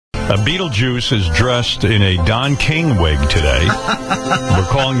Beetlejuice is dressed in a Don King wig today. We're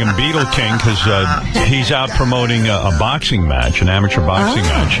calling him Beetle King because he's out promoting a boxing match, an amateur boxing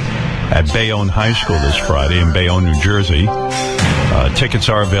match, at Bayonne High School this Friday in Bayonne, New Jersey. Tickets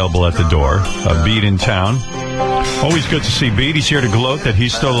are available at the door. Beat in town. Always good to see Beat. He's here to gloat that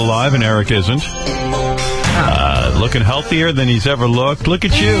he's still alive and Eric isn't. Looking healthier than he's ever looked. Look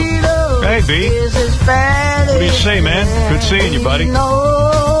at you. Hey, Beat. What do you say, man? Good seeing you, buddy.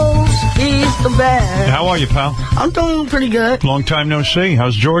 He's the best. How are you, pal? I'm doing pretty good. Long time no see.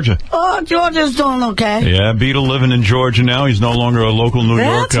 How's Georgia? Oh, Georgia's doing okay. Yeah, Beetle living in Georgia now. He's no longer a local New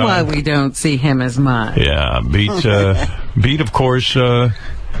York guy. That's why we don't see him as much. Yeah, Beat, of course,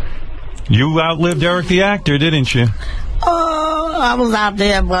 you outlived Eric the actor, didn't you? Oh, I was out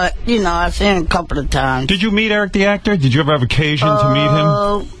there, but, I've seen him a couple of times. Did you meet Eric the actor? Did you ever have occasion to meet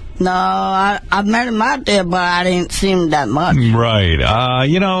him? No, I met him out there, but I didn't see him that much. Right.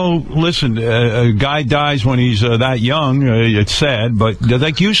 Listen, a guy dies when he's that young. It's sad, but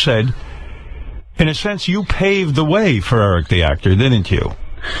like you said, in a sense, you paved the way for Eric the actor, didn't you?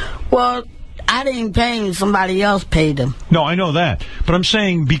 Well, I didn't pay him. Somebody else paid him. No, I know that. But I'm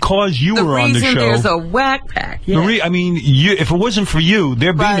saying because you were on the show... there's a whack pack. Yeah. If it wasn't for you,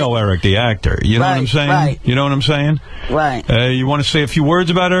 there'd be no Eric the actor. You know what I'm saying? Right. You know what I'm saying? Right. You want to say a few words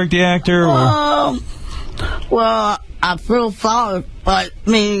about Eric the actor? Well, I feel sorry, but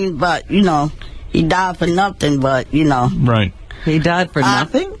he died for nothing, but, Right. He died for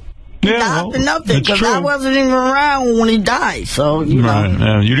nothing? He died for nothing, because I wasn't even around when he died, so,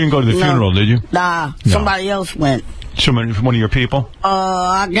 Right. You didn't go to the funeral, did you? Nah, somebody else went. One of your people?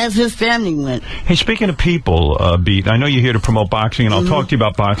 I guess his family went. Hey, speaking of people, Beat, I know you're here to promote boxing, and I'll talk to you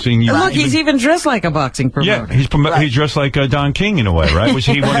about boxing. Look, he's even dressed like a boxing promoter. Yeah, he's dressed like Don King in a way, right? Was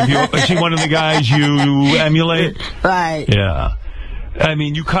he one of you? Is he one of the guys you emulate? Right. Yeah. I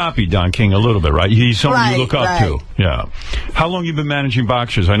mean, you copied Don King a little bit, right? He's someone you look up to. Yeah. How long you been managing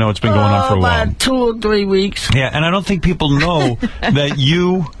boxers? I know it's been going on for a while. About 2 or 3 weeks. Yeah, and I don't think people know that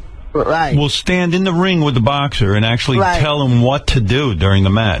you... will stand in the ring with the boxer and actually tell him what to do during the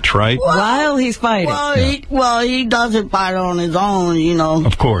match, right? While he's fighting. He doesn't fight on his own,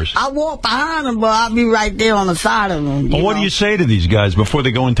 Of course. I walk behind him, but I'll be right there on the side of him. Well, what do you say to these guys before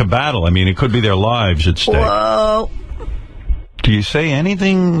they go into battle? I mean, it could be their lives at stake. Well... Do you say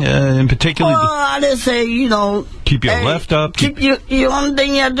anything in particular? Well, I just say, keep your left up. The only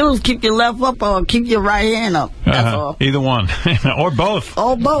thing you have to do is keep your left up or keep your right hand up. That's all. Either one. Or both.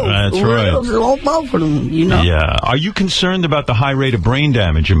 Or both. That's right. Or both of them, Yeah. Are you concerned about the high rate of brain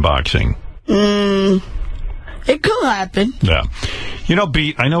damage in boxing? It could happen. Yeah.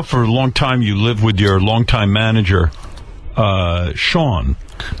 Beat, I know for a long time you lived with your longtime manager, Sean.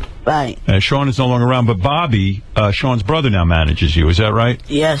 Right. Sean is no longer around, but Bobby, Sean's brother, now manages you. Is that right?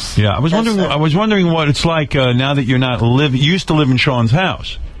 Yes. Yeah. I was wondering what it's like now that you're not you used to live in Sean's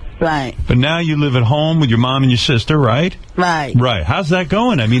house. Right. But now you live at home with your mom and your sister, right? Right. Right. How's that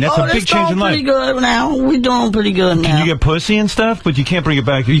going? I mean, that's a big change in life. Pretty good now. We're doing pretty good now. Can you get pussy and stuff? But you can't bring it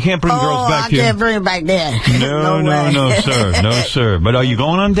back. You can't bring girls back here. I can't bring it back there. No, sir. No, sir. But are you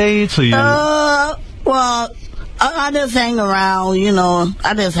going on dates? Well... I just hang around,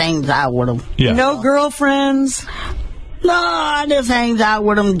 I just hang out with them. Yeah. No girlfriends? No, I just hang out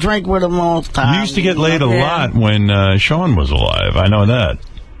with them, drink with them all the time. You used to get laid a lot when Sean was alive. I know that.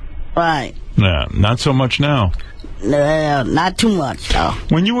 Right. Yeah, not so much now. No, not too much, though.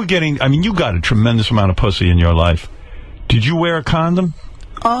 When you were you got a tremendous amount of pussy in your life. Did you wear a condom?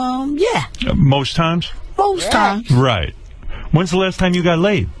 Yeah. Most times? Most times. Right. When's the last time you got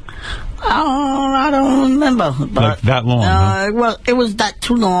laid? I don't remember. But, like that long, huh? Well, it was that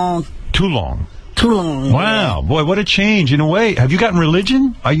too long. Too long? Too long. Wow. Yeah. Boy, what a change in a way. Have you gotten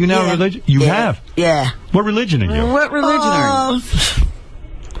religion? Are you now religious? You have? Yeah. What religion are you? What religion are you?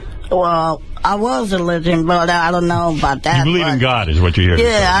 Well, I was religion, but I don't know about that. You believe in God is what you're here to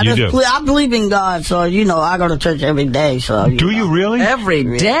say. I believe in God, so, I go to church every day. So Do you really?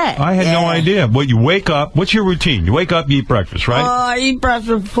 Every day? I had no idea. Well, you wake up. What's your routine? You wake up, you eat breakfast, right? I eat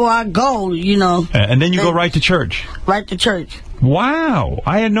breakfast before I go, And then you go right to church? Right to church. Wow.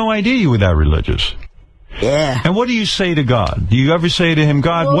 I had no idea you were that religious. Yeah. And what do you say to God? Do you ever say to him,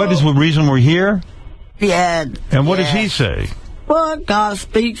 God, what is the reason we're here? Yeah. And what does he say? Well, God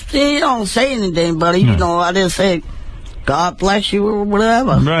speaks. He don't say anything, but, I just say, God bless you or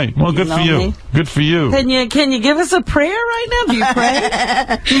whatever. Right. Well, good for know what I you. mean? Good for you. Can you give us a prayer right now? Do you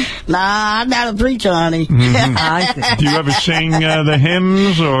pray? Nah, I'm not a preacher, honey. I see. Do you ever sing the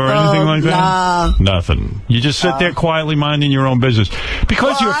hymns or anything like that? Nah. Nothing. You just sit there quietly minding your own business.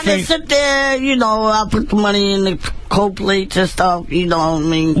 Because Well, you're I faint. just sit there, you know, I put the money in the cold plates and stuff, you know what I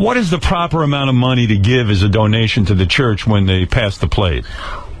mean? What is the proper amount of money to give as a donation to the church when they pass the plate?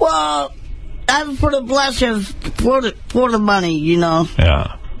 Well, that's for the blessings, for the money, you know.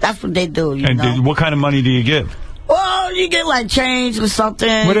 Yeah. That's what they do, you And know. what kind of money do you give? Well, you get like change or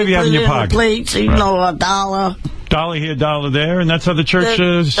something. Whatever you have in put your it the pocket. Plates, you Right. know, $1. $1 here, $1 there, and that's how the church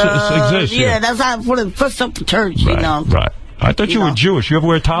exists. Yeah, that's how it puts up the church, you Right, know. right. I thought you were know. Jewish. You ever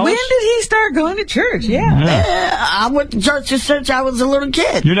wear tallis? When did he start going to church? Yeah. Yeah, I went to church since I was a little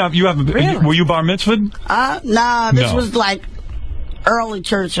kid. You're not. You have. Really? Were you bar mitzvahed? Nah, this No. was like early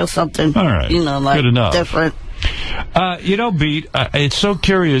church or something. All right. You know, like Good enough. different. You know, Beat, it's so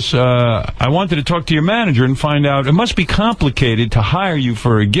curious. I wanted to talk to your manager and find out. It must be complicated to hire you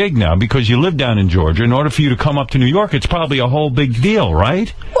for a gig now because you live down in Georgia. In order for you to come up to New York, it's probably a whole big deal,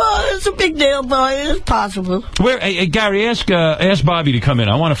 right? Well, it's a big deal, but it's possible. Hey, Gary, ask Bobby to come in.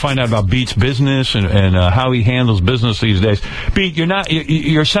 I want to find out about Beat's business and how he handles business these days. Beat,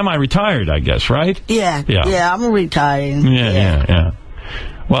 you're semi-retired, I guess, right? Yeah. Yeah. I'm retired. Yeah.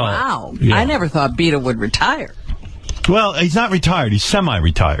 Well, Wow. yeah. I never thought Beta would retire. Well, he's not retired. He's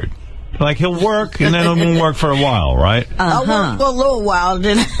semi-retired. Like, he'll work, and then he won't work for a while, right? I worked for a little while,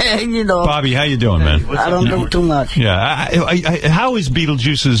 then, you know. Bobby, how you doing, man? I don't do too much. Yeah. How is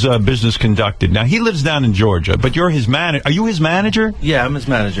Beetlejuice's business conducted? Now, he lives down in Georgia, but you're his manager. Are you his manager? Yeah, I'm his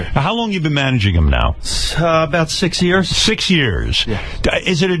manager. How long you been managing him now? About 6 years. 6 years. Yeah.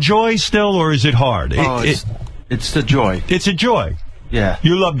 Is it a joy still, or is it hard? Oh, it's the joy. It's a joy. Yeah.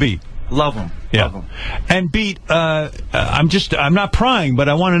 You love Beat. Love him. Yeah. Love him. And Beat, I'm not prying, but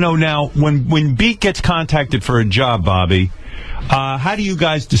I want to know now, when Beat gets contacted for a job, Bobby, how do you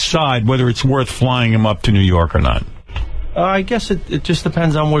guys decide whether it's worth flying him up to New York or not? I guess it just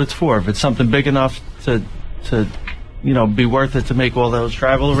depends on what it's for. If it's something big enough to be worth it to make all those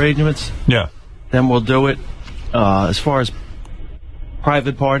travel arrangements, Yeah. then we'll do it. As far as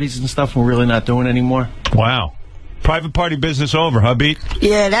private parties and stuff, we're really not doing anymore. Wow. Private party business over, huh, Beat?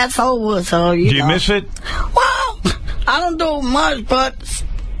 Yeah, that's over, so, Do you miss it? Well, I don't do it much, but,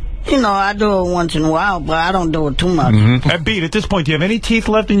 you know, I do it once in a while, but I don't do it too much. Mm-hmm. Beat, at this point, do you have any teeth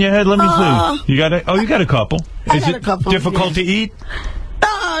left in your head? Let me see. You got a couple. I Is got it a couple, difficult to eat?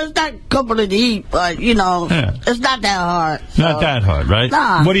 No, it's not couple to eat, but, you know, Yeah. it's not that hard. So. Not that hard, right?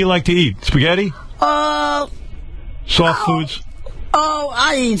 Nah. What do you like to eat? Spaghetti? Soft foods? Oh,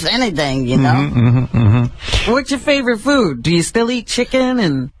 I eat anything, you know. Mm-hmm. What's your favorite food? Do you still eat chicken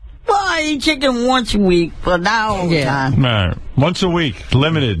and... Well, I eat chicken once a week, but not all the time. Right. Once a week,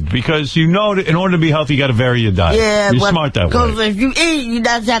 limited, because you know that in order to be healthy, you got to vary your diet. Yeah, You're but smart that because way. if you eat, you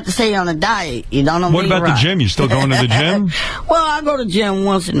just have to stay on a diet. You don't know What about the gym? You still going to the gym? Well, I go to the gym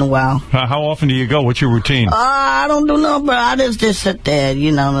once in a while. How often do you go? What's your routine? I don't do nothing, but I just sit there,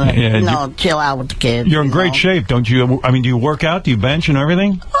 you know, chill out with the kids. You're in great know. shape, don't you? I mean, do you work out? Do you bench and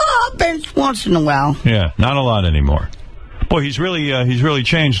everything? I bench once in a while. Yeah, not a lot anymore. Boy, he's really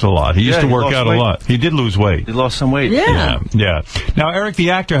changed a lot. He used to he work lost out weight. a lot. He did lose weight. He lost some weight. Yeah. Yeah. Now, Eric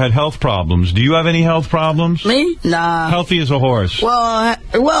the actor had health problems. Do you have any health problems? Me? Nah. Healthy as a horse. Well,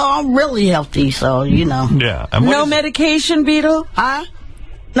 I'm really healthy, so, you know. Yeah. And what No is- medication, Beetle? Huh?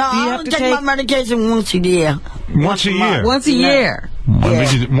 No, I have don't to take take- my medication once a year. Once a year. Once a year.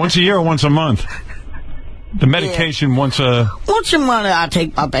 Once a year or once a month? The medication once a... Once a month, I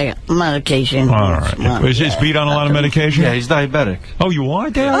take my medication. All once right. a month. Is Beat on a lot of medication? Yeah, he's diabetic. Oh, you are,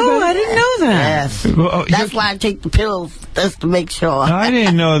 Dad? Oh, I didn't know that. Yes. Well, That's why I take the pills, just to make sure. I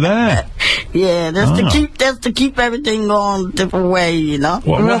didn't know that. Yeah, Oh. that's to keep everything going a different way, you know?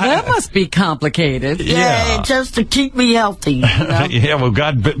 Well, Well, that must be complicated. Yeah. Just to keep me healthy, you know? Yeah, well,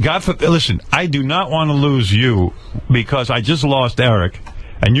 God, listen, I do not want to lose you because I just lost Eric.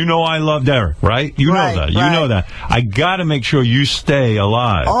 And you know I loved Eric, right? You Right, know that. You right. know that. I got to make sure you stay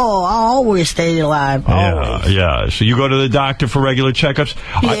alive. Oh, I always stay alive, always. Yeah. So you go to the doctor for regular checkups.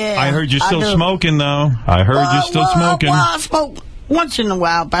 Yeah, I heard you're I still do. smoking, though. I heard you're still smoking. Well, I smoke once in a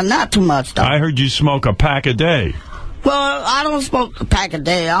while, but not too much, though. I heard you smoke a pack a day. Well, I don't smoke a pack a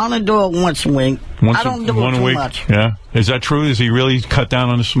day. I only do it once a week. I don't do one it a too week. much. Yeah. Is that true? Does he really cut down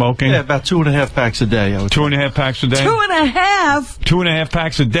on the smoking? Yeah, about 2.5 packs a day. I would 2.5 packs a day? 2.5? 2.5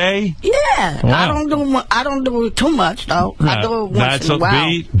 packs a day? Yeah, Wow. I don't do it too much though. I do it once in a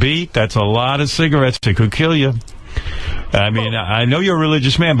while. Beat. That's a lot of cigarettes. They could kill you. I mean, I know you're a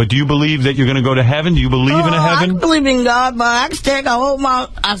religious man, but do you believe that you're going to go to heaven? Do you believe in a heaven? I believe in God, but I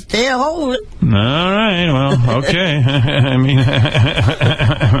still hold it. All right, well, okay. I mean, you know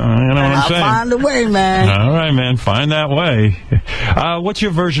what I'm saying? I'll find a way, man. All right, man, find that way. What's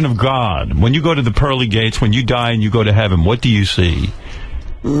your version of God? When you go to the pearly gates, when you die and you go to heaven, what do you see?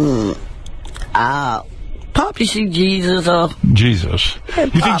 Probably see Jesus. Jesus. Yeah,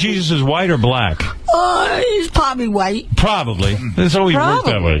 you think Jesus is white or black? He's probably white. Probably. It's always worked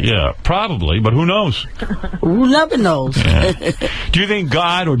that way. Yeah, probably, but who knows? Who never knows? Yeah. Do you think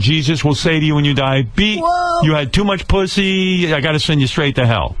God or Jesus will say to you when you die, "Beat, you had too much pussy, I got to send you straight to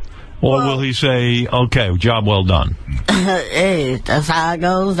hell"? Or will he say, "Okay, job well done"? Hey, that's how it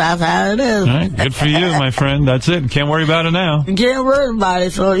goes. That's how it is. All right, good for you, my friend. That's it. Can't worry about it now. You can't worry about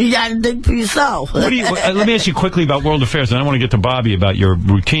it, so you got to think for yourself. Let me ask you quickly about world affairs, and I want to get to Bobby about your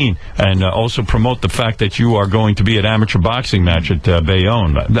routine, and also promote the fact that you are going to be at amateur boxing match at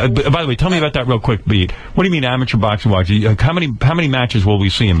Bayonne. By the way, tell me about that real quick, Beat. What do you mean amateur boxing match? How many matches will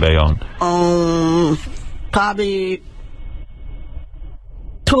we see in Bayonne? Probably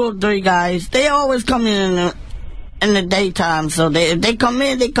 2 or 3 guys. They always come in the daytime, so if they come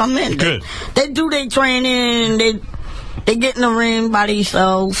in, they come in. Good. They do their training. They get in the ring by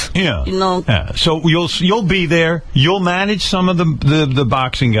themselves. Yeah. You know. Yeah. So you'll be there. You'll manage some of the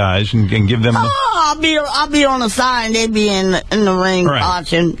boxing guys and give them. I'll be on the side, and they be in the ring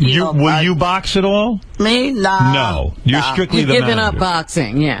watching. Will you box at all? Me? Nah. No. You're strictly the giving manager. up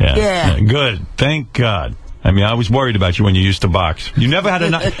boxing. Yeah. Good. Thank God. I mean, I was worried about you when you used to box. You never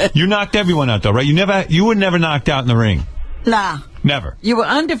had you knocked everyone out, though, right? You were never knocked out in the ring. Nah. Never. You were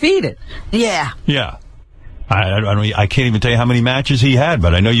undefeated. Yeah. Yeah. I can't even tell you how many matches he had,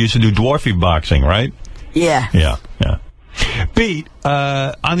 but I know you used to do dwarfy boxing, right? Yeah. Yeah. Pete,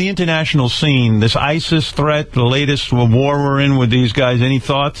 on the international scene, this ISIS threat, the latest war we're in with these guys, any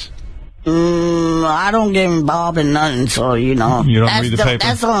thoughts? I don't get involved in nothing, so you know. You don't read the paper?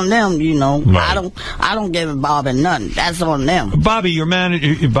 That's on them, you know. Right. I don't get involved in nothing. That's on them. Bobby, your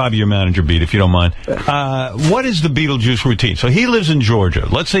manager, Beat, if you don't mind. What is the Beetlejuice routine? So he lives in Georgia.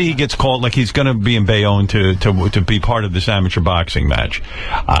 Let's say he gets called, like he's going to be in Bayonne to be part of this amateur boxing match.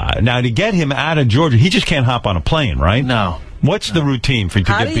 Now, to get him out of Georgia, he just can't hop on a plane, right? No. What's the routine to get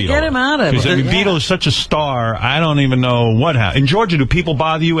Beetle? How do you get him out of it? Because Beetle is such a star, I don't even know what happened. In Georgia, do people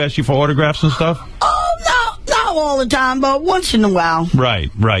bother you, ask you for autographs and stuff? Oh, no, not all the time, but once in a while.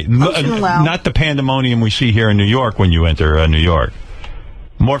 Right. Once in a while. Not the pandemonium we see here in New York when you enter New York.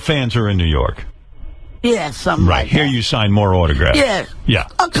 More fans are in New York. Yeah, something like that. Here you sign more autographs. Yeah.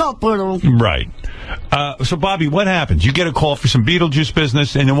 A couple of them. Right. So, Bobby, what happens? You get a call for some Beetlejuice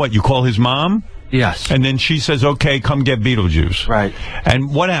business, and then what? You call his mom? Yes. And then she says, "Okay, come get Beetlejuice." Right.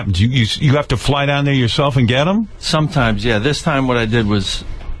 And what happens? You have to fly down there yourself and get him? Sometimes, yeah. This time what I did was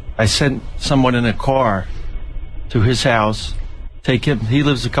I sent someone in a car to his house, take him. He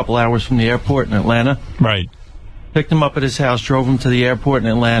lives a couple hours from the airport in Atlanta. Right. Picked him up at his house, drove him to the airport in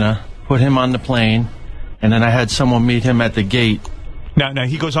Atlanta, put him on the plane, and then I had someone meet him at the gate. Now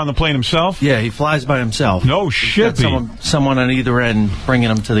he goes on the plane himself? Yeah, he flies by himself. No shit, someone on either end bringing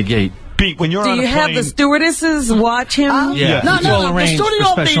him to the gate. Pete, when you're on a plane... Do you have the stewardesses watch him? Yeah. No, all the arranged stewardess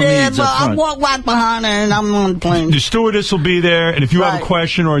for will be special there, needs but up I front. walk right behind her and I'm on the plane. The stewardess will be there, and if you have a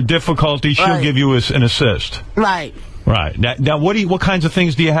question or a difficulty, she'll give you an assist. Right. Right. Now what kinds of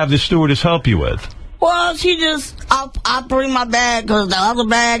things do you have the stewardess help you with? Well, I'll bring my bag, because the other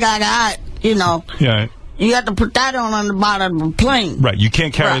bag I got, you know. Yeah. You have to put that on the bottom of the plane. Right. You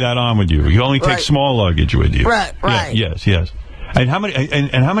can't carry that on with you. You only take small luggage with you. Right. Yeah, yes. And how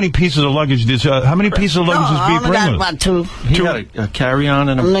many pieces of luggage does Beat bring with him? I only got about 2. He got a carry-on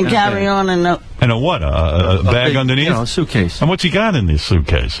and a carry-on and a what? A bag big, underneath? A suitcase. And what's he got in this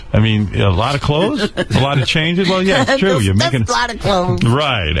suitcase? I mean, a lot of clothes? A lot of changes? Well, yeah, it's true. You're making a lot of clothes.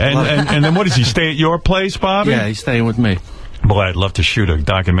 Right. And then what does he stay at your place, Bobby? Yeah, he's staying with me. Boy, I'd love to shoot a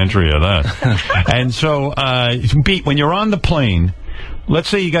documentary of that. And so, Pete, when you're on the plane, let's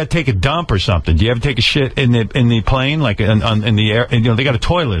say you got to take a dump or something. Do you ever take a shit in the plane, like in the air? And, they got a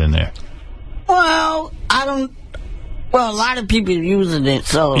toilet in there. Well, I don't. Well, a lot of people are using it,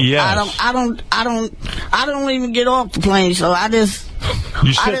 so yes. I don't even get off the plane. So I just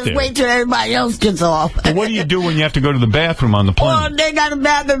wait till everybody else gets off. But what do you do when you have to go to the bathroom on the plane? Well, they got a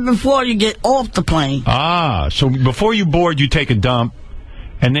bathroom before you get off the plane. So before you board, you take a dump,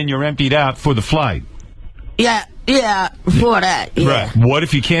 and then you're emptied out for the flight. Yeah, before that. Yeah. Right. What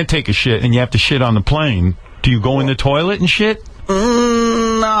if you can't take a shit and you have to shit on the plane? Do you go in the toilet and shit? No,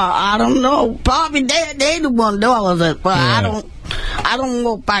 I don't know. Probably they the one doing it, but I don't. I don't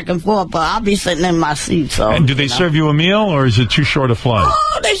walk back and forth, but I'll be sitting in my seat. So. And do they serve you a meal, or is it too short a flight?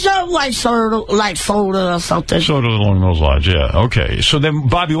 Oh, they serve like soda or something. Sort of along those lines, yeah. Okay. So then,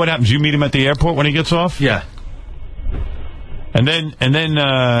 Bobby, what happens? You meet him at the airport when he gets off? Yeah. And then,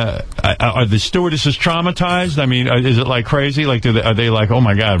 are the stewardesses traumatized? I mean, is it like crazy? Like, are they like, oh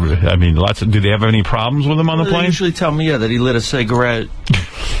my God? I mean, do they have any problems with him on the plane? They usually tell me, that he lit a cigarette.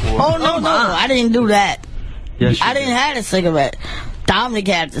 Oh, no, I didn't do that. Yes, I didn't have a cigarette. Dominic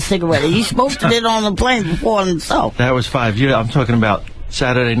had the cigarette. He smoked it on the plane before himself. That was 5 years. I'm talking about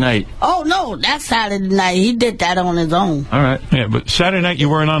Saturday night. Oh, no, that's Saturday night. He did that on his own. All right. Yeah, but Saturday night you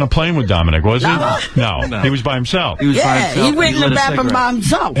weren't on a plane with Dominic, was he? No. He was by himself. He was by himself. He went in the bathroom by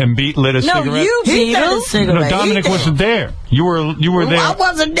himself. And lit a cigarette? No, you, He lit a cigarette. No, Dominic wasn't there. You were there. I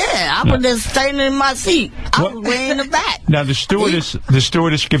wasn't there. I was just standing in my seat. I was way in the back. Now, the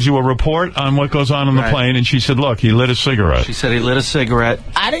stewardess gives you a report on what goes on the plane, and she said, look, he lit a cigarette. She said he lit a cigarette.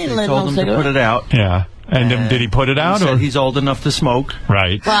 I didn't lit no told him cigarette. to put it out. Yeah. And then did he put it out? He said or? he's old enough to smoke.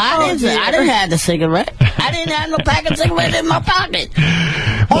 Right. Well, I didn't have the cigarette. I didn't have no pack of cigarettes in my pocket.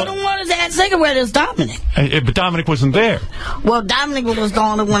 Only one that had cigarette is Dominic. But Dominic wasn't there. Well, Dominic was the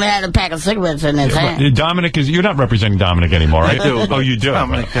only one that had a pack of cigarettes in his hand. Dominic you're not representing Dominic anymore, right? I do. Oh, you do?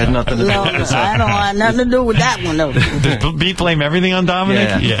 Dominic had nothing to do No, with this. I don't have nothing to do with that one, though. Does Beat blame everything on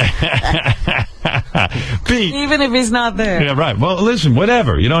Dominic? Yeah. Beat. Even if he's not there. Yeah, right. Well, listen,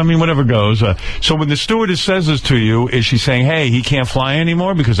 whatever. You know what I mean? Whatever goes. So when the stewardess says this to you, is she saying, hey, he can't fly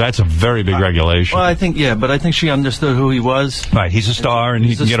anymore? Because that's a very big regulation. Well, I think she understood who he was. Right. He's a star, and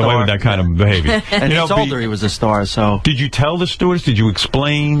he can get away with that kind of behavior. And he's older, he was a star, so. Did you tell the stewardess? Did you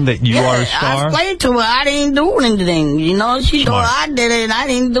explain that you are a star? I explained to her I didn't do anything. You know, she thought I did it, and I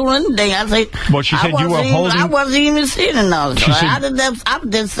didn't do anything. I said, well, she said you were holding. I wasn't even sitting there. So I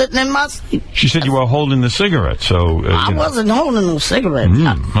was just sitting in my seat. She said you were holding the cigarette, so. I wasn't holding no cigarette.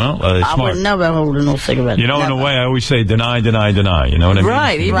 I was never holding no cigarette. You know, never. in a way, I always say deny, deny, deny. You know what I mean?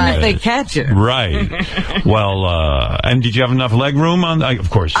 Right, even if they catch you. Right. Well, and did you have enough leg room on? Of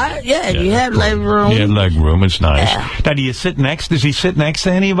course. Yeah, you had leg room. You had leg room. It's nice. Yeah. Now, does he sit next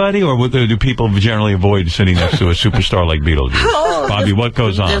to anybody, or do people generally avoid sitting next to a superstar like Beetlejuice? Bobby, what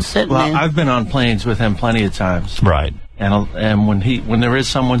goes on? Just sitting Well, there. I've been on planes with him plenty of times. Right. And when there is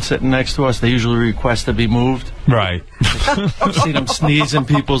someone sitting next to us, they usually request to be moved. Right. I've seen him sneeze in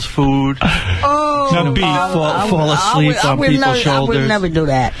people's food. Now, Beat, fall asleep on people's shoulders. I would never do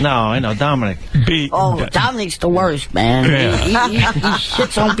that. No, I know, Dominic. Beat. Oh, Dominic's the worst, man. Yeah. He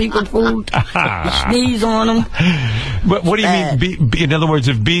shits on people's food. He sneezes on them. But what do you mean? In other words,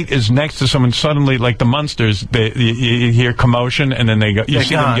 if Beat is next to someone, suddenly, like the Munsters, you hear commotion, and then they go. You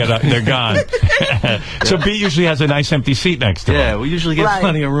see them get up. They're gone. So Beat usually has a nice empty seat next to him. Yeah, we usually get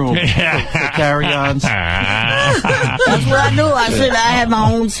plenty of room for carry-ons. That's what I do. I said I have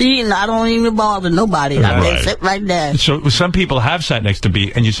my own seat, and I don't even bother nobody. I just sit right there. So some people have sat next to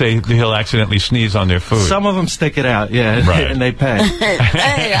Beat, and you say he'll accidentally sneeze on their food. Some of them stick it out, Right. and they pay. Hey,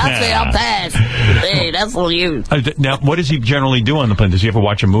 I say I'll pass. Hey, that's on you. Now, what does he generally do on the plane? Does he ever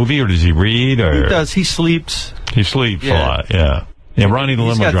watch a movie, or does he read? Or He does. He sleeps. He sleeps a lot. Yeah. Yeah, Ronnie the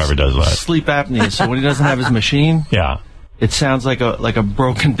limo driver does that. Sleep apnea, so when he doesn't have his machine, it sounds like a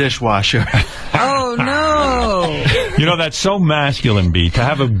broken dishwasher. Oh, no. You know, that's so masculine, Beat. To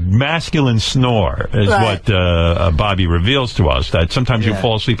have a masculine snore is what Bobby reveals to us, that sometimes you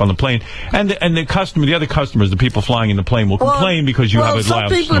fall asleep on the plane. And the other customers, the people flying in the plane, will complain because you have a loud snore. Some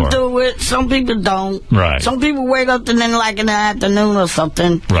people do it, some people don't. Right. Some people wake up and then like in the afternoon or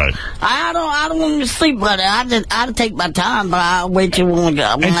something. Right. I don't want to sleep, but I take my time, but I'll wait till when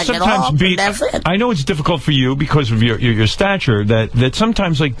I get off, Beat, that's it. I know it's difficult for you because of your stature, that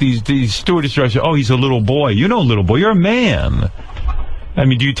sometimes like these stewardess drivers say, oh, he's a little boy. You know, little boy, you're a man. I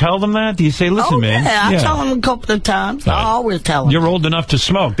mean, do you tell them that? Do you say, listen, man? Yeah, I tell them a couple of times. Right. I always tell them. You're old enough to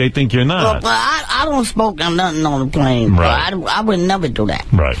smoke. They think you're not. Well, I don't smoke nothing on the plane. Right. I would never do that.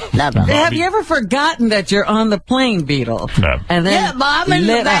 Right. Never. Have you ever forgotten that you're on the plane, Beetle? No. And then but I'm in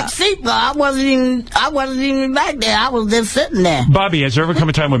the back seat, but I wasn't even back there. I was just sitting there. Bobby, has there ever come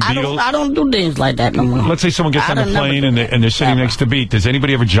a time when Beetle... I don't do things like that no more. Let's say someone gets on the plane and they're sitting next to Beat. Does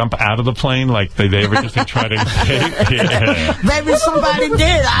anybody ever jump out of the plane? Like, they ever just try to... Maybe somebody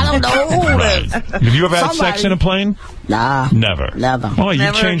did. I don't know who Right. it is. Have you ever had sex in a plane? Nah. Never. Oh, you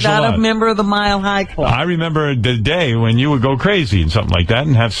Never changed a got lot. a member of the Mile High Club. I remember the day when you would go crazy and something like that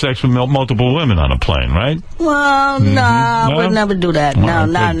and have sex with multiple women on a plane, right? Well, no, I No? would never do that. Well, No,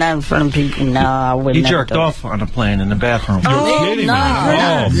 not good. in front of people. No, I would He never jerked do off on a plane in the bathroom. You're Oh, kidding no, me.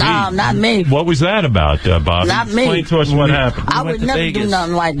 no, Oh, me. not me. What was that about, Bobby? Not me. Explain to us what happened. I went would to never do Vegas.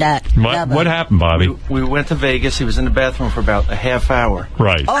 nothing like that. What, Never. what happened, Bobby? We went to Vegas. He was in the bathroom for about a half hour.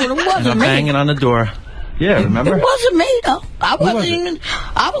 Right. Oh, it And wasn't I'm me. banging on the door. Yeah, remember? It wasn't me though. I wasn't was it? even.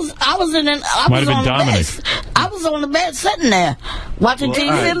 I was in. I Might was have been on the Dominic. bed. I was on the bed sitting there watching TV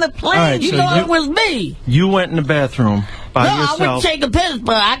all right. in the plane. All right, you so know you- it was me. You went in the bathroom by No, I went yourself. to take a piss,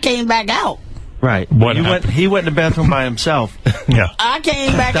 but I came back out. Right. What You happened? he went in the bathroom by himself. Yeah. I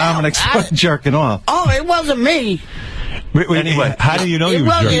came back Dominic out. started jerking off. Oh, it wasn't me. Wait, Anyway. how do you know he It was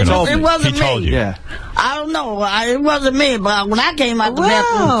wasn't- jerking off? it wasn't He told me. you. Yeah. I don't know. It wasn't me. But when I came out the Wow.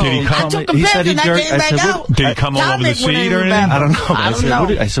 bathroom, Did he I come? took the He piss said he and I jerked- came I back said, out. Did he come all over the Dominic went seat in or the anything? bathroom. I don't know. But I don't said,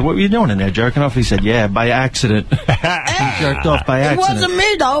 know. I said, what were you doing in there, jerking off? He said, yeah, by accident. He jerked off by It accident. wasn't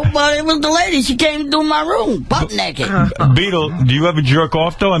me though, but it was the lady. She came to my room, butt naked. Beetle, do you ever jerk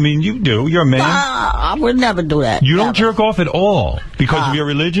off, though? I mean, you do. You're a man. I would never do that. You don't Never. jerk off at all because of your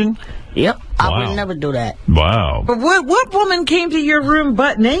religion? Yep, I Wow. would never do that. Wow. But what woman came to your room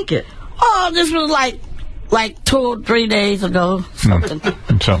butt naked? Oh, this was like 2 or 3 days ago. Something.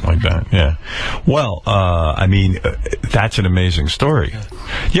 Something like that, yeah. Well, I mean, that's an amazing story.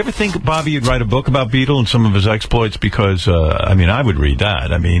 You ever think, Bobby, you'd write a book about Beetle and some of his exploits? Because, I mean, I would read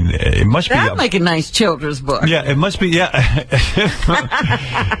that. I mean, it must be... That'd make a nice children's book. Yeah, it must be, yeah.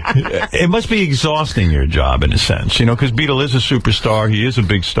 It must be exhausting, your job, in a sense, you know, because Beetle is a superstar. He is a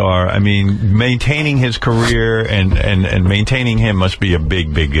big star. I mean, maintaining his career and maintaining him must be a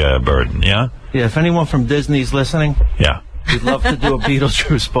big, big burden, yeah? Yeah, if anyone from Disney's listening, Yeah. we'd love to do a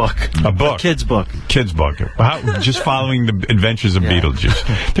Beetlejuice book. A book. Kid's book. Kids book. Just following the adventures of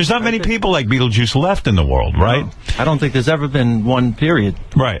Beetlejuice. There's not many people like Beetlejuice left in the world, right? I don't think there's ever been one period.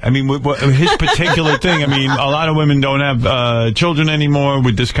 Right. I mean, his particular thing, I mean, a lot of women don't have children anymore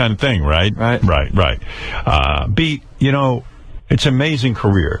with this kind of thing, right? Right. Right. Beat, you know, it's an amazing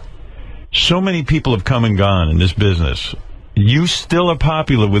career. So many people have come and gone in this business. You still are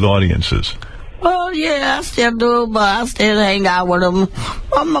popular with audiences. Oh, yeah, I still do, but I still hang out with them.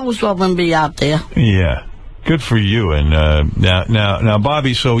 Well, most of them be out there. Yeah. Good for you. And now,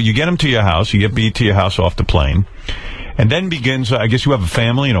 Bobby, so you get him to your house. You get Beat to your house off the plane. And then begins, I guess you have a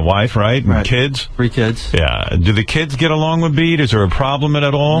family and a wife, right? And kids? 3 kids. Yeah. Do the kids get along with Beat? Is there a problem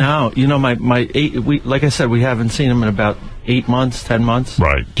at all? No, you know, my 8, like I said, we haven't seen him in about 8 months, 10 months.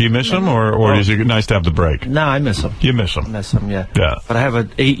 Right. Do you miss him, or is it nice to have the break? No, I miss him. You miss him. Miss him, yeah. Yeah. But I have an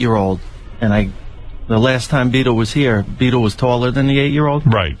 8-year-old, and the last time Beetle was here, Beetle was taller than the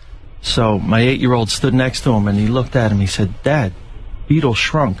 8-year-old. Right. So my 8-year-old stood next to him, and he looked at him. He said, "Dad, Beetle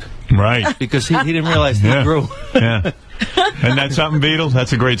shrunk," Right. because he didn't realize he Yeah. grew. Yeah. And that's something, Beetle?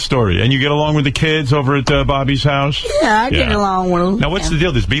 That's a great story. And you get along with the kids over at Bobby's house? Yeah, I get along with them. Now, what's the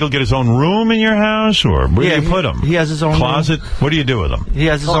deal? Does Beetle get his own room in your house, or where Yeah, do you put him? he has his own closet. What do you do with him? He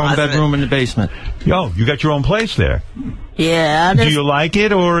has his own bedroom in the basement. Yo, you got your own place there. Yeah, I Do just, you like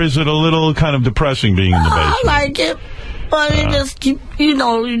it, or is it a little kind of depressing being in the I basement? like it. But you just,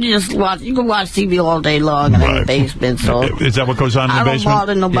 you just watch. You can watch TV all day long in Right. the basement. So Is that what goes on in I the don't basement?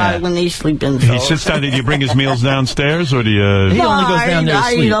 bother nobody Yeah. when they sleeping. So. He sits down. Do you bring his meals downstairs, or do you? He only goes down there to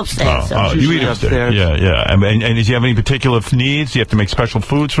I eat sleep. upstairs. so. you eat usually upstairs. upstairs. Yeah. And does he have any particular needs? Do you have to make special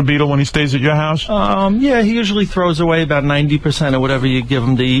foods for Beetle when he stays at your house? Yeah, he usually throws away about 90% of whatever you give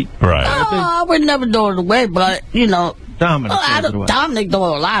him to eat. Right. I would never throw it away, but Dominic throws it away. Dominic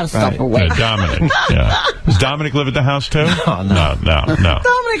throw a lot of stuff Right. away. Yeah, Dominic. Yeah. Does Dominic live at the house too? No.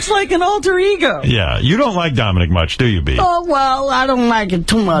 Dominic's like an alter ego. Yeah. You don't like Dominic much, do you, B? Oh well, I don't like it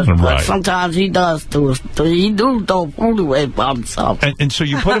too much, but Right. sometimes he does do. He do throw food away by himself. And so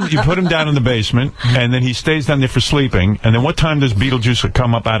you put him down in the basement, and then he stays down there for sleeping. And then what time does Beetlejuice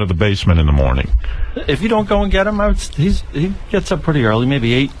come up out of the basement in the morning? If you don't go and get him, he gets up pretty early,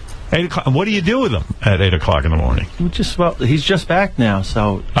 maybe 8. 8 o'clock. What do you do with him at 8 o'clock in the morning? He's just back now,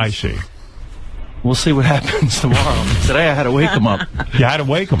 so I see. we'll see what happens tomorrow. Today I had to wake him up. You had to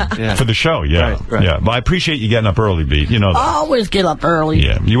wake him Yeah. for the show, yeah. Right. Yeah. But I appreciate you getting up early, Beat. You know that. I always get up early.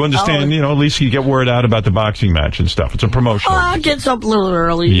 Yeah. You understand, Oh. at least you get word out about the boxing match and stuff. It's a promotional. I get up a little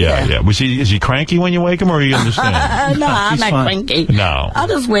early. Yeah. Is he cranky when you wake him, or you understand? No, I'm He's not fine. cranky. No. I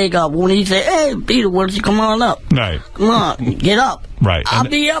just wake up when he say, "Hey, Peter, why don't you come on up? Right. Come on, get up." Right. I'll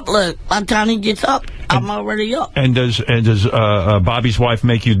be up. Look, by the time he gets up, I'm already up. And does Bobby's wife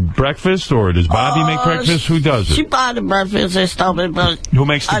make you breakfast, or does Bobby make breakfast? Who does it? She buy the breakfast and stuff, but who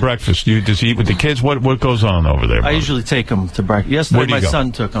makes the breakfast? Does he eat with the kids? What goes on over there? I usually take them to breakfast. Yesterday, my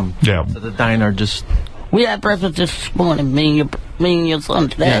son took them to the diner. We had breakfast this morning, me and your son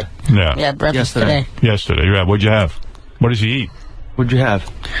today. Yeah. We had breakfast today. Yesterday, yeah. What'd you have? What does he eat? What'd you have?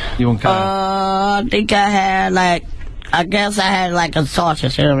 You and Kyle? I think I had a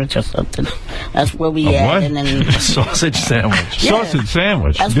sausage sandwich or something. That's what we had. What? And then A sausage sandwich. Yeah. Sausage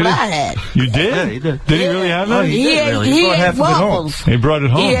sandwich. That's what I had. You did? Yeah, he did. Did he really have that? He He ate waffles. He brought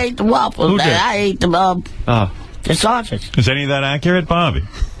it home. He ate the waffles. Who did? I ate the sausage. Is any of that accurate, Bobby?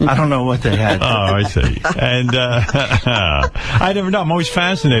 I don't know what they had. Oh, I see. And I never know. I'm always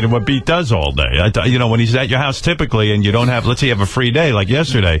fascinated what Beat does all day. When he's at your house typically and you don't have, let's say you have a free day like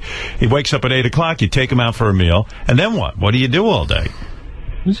yesterday, he wakes up at 8 o'clock, you take him out for a meal, and then what? What do you do all day?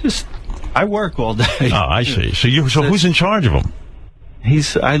 I work all day. Oh, I see. So who's in charge of him?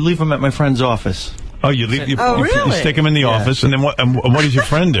 I leave him at my friend's office. Oh, you leave? You really? stick him in the office, and then what does your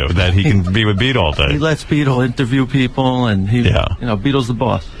friend do that he can be with Beat all day? He lets Beetle interview people, and Beetle's the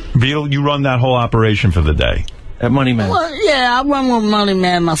boss. Beetle, you run that whole operation for the day. At Money Man. Well, yeah, I run with Money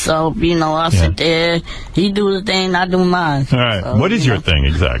Man myself. I sit there. He do the thing, I do mine. All right. So, what is your thing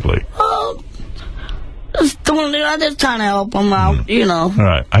exactly? I just trying to help him out, All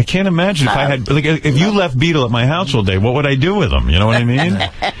right. I can't imagine if you left Beetle at my house all day, what would I do with him? You know what I mean?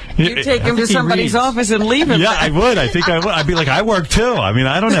 You take him to somebody's office and leave him. Yeah, I would. I think I would. I'd be like, I work too. I mean,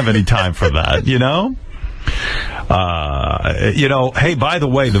 I don't have any time for that, Hey, by the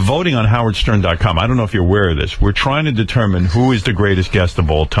way, the voting on howardstern.com, I don't know if you're aware of this. We're trying to determine who is the greatest guest of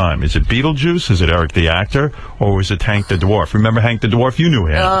all time. Is it Beetlejuice? Is it Eric the actor? Or was it Hank the Dwarf? Remember Hank the Dwarf? You knew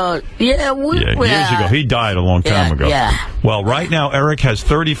him. Years ago. He died a long time ago. Yeah. Well, right now, Eric has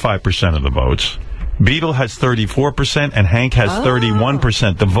 35% of the votes. Beetle has 34%, and Hank has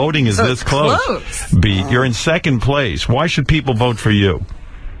 31%. The voting is this close. Beat, you're in second place. Why should people vote for you?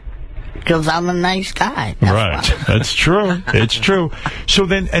 Because I'm a nice guy. Right. That's true. It's true. So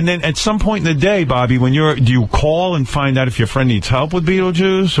then at some point in the day, Bobby, do you call and find out if your friend needs help with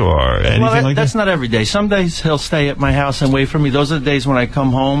Beetlejuice or anything like that? That's not every day. Some days he'll stay at my house and wait for me. Those are the days when I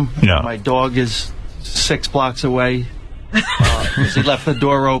come home. Yeah. My dog is 6 blocks away. He left the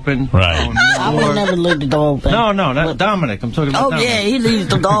door open. Right. I would never leave the door open. No, not Dominic. I'm talking about Dominic. Yeah, he leaves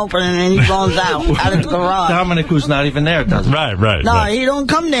the door open and then he runs out of the garage. Dominic, who's not even there, does it? Right. No, he don't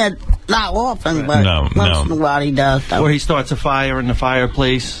come there not often, but once in a while he does. Or he starts a fire in the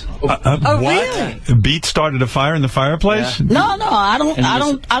fireplace. What? Really? Beat started a fire in the fireplace? Yeah. No, I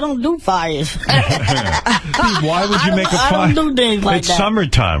don't do fires. Why would you make a fire? I don't do things like it's that. It's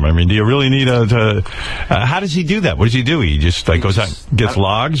summertime. I mean, do you really need how does he do that? What does he do? He just goes out and gets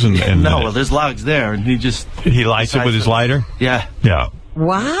logs and no, there's logs there, and he lights it with his lighter? Yeah.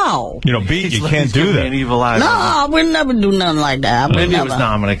 Wow. Beat, you can't do that. An evil eye. No, I would never do nothing like that. Maybe it was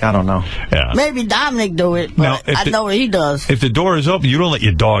Dominic. I don't know. Yeah. Maybe Dominic do it, but I know what he does. If the door is open, you don't let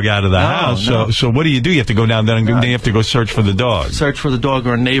your dog out of the house. No. So what do? You have to go down there and then you have to go search for the dog. Search for the dog,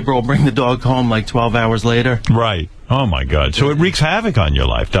 or a neighbor will bring the dog home like 12 hours later. Right. Oh, my God. So it wreaks havoc on your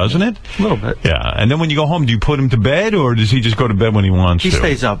life, doesn't it? A little bit. Yeah. And then when you go home, do you put him to bed, or does he just go to bed when he wants to? He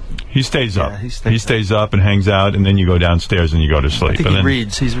stays up. He stays up. Yeah, he stays up and hangs out, and then you go downstairs and you go to sleep. I think he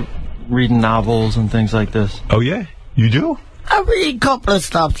reads. He's reading novels and things like this. Oh, yeah? You do? I read a couple of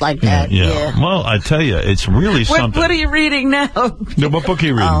stuff like that. Yeah. Well, I tell you, it's really something. What are you reading now? No, what book are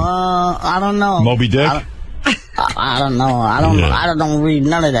you reading? I don't know. Moby Dick? I don't know. I don't read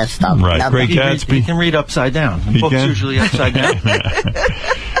none of that stuff. Right. Nothing. Great Gatsby. He can read upside down. The book's usually upside down.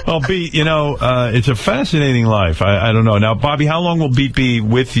 Well, Beat, it's a fascinating life. I don't know. Now, Bobby, how long will Beat be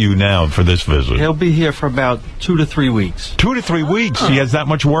with you now for this visit? He'll be here for about 2 to 3 weeks. 2 to 3 weeks? He has that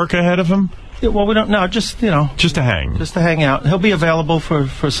much work ahead of him? Yeah, well, we don't know. Just to hang. Just to hang out. He'll be available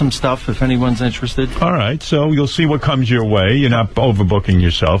for some stuff if anyone's interested. All right. So you'll see what comes your way. You're not overbooking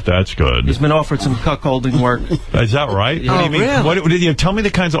yourself. That's good. He's been offered some cuckolding work. Is that right? Yeah. What do you mean? Really? Tell me the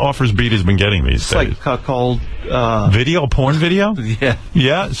kinds of offers Beat has been getting these days. Like cuckold. Porn video? Yeah.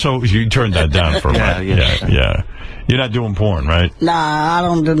 Yeah? So you turned that down for a while. Yeah. You're not doing porn, right? Nah, I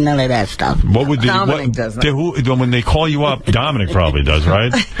don't do none of that stuff. What would Dominic does that. when they call you up, Dominic probably does,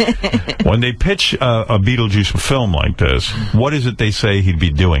 right? When they pitch a Beetlejuice film like this, what is it they say he'd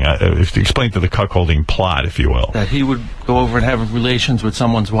be doing? Explain to the cuckolding plot, if you will. That he would go over and have relations with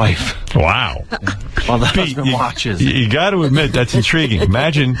someone's wife. Wow. While the husband watches. You got to admit, that's intriguing.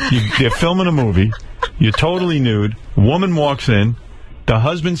 Imagine they're filming a movie, you're totally nude, woman walks in, the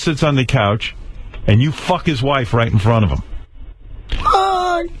husband sits on the couch, and you fuck his wife right in front of him.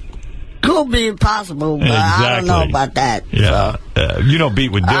 could be possible, but I don't know about that. Yeah, so. You know,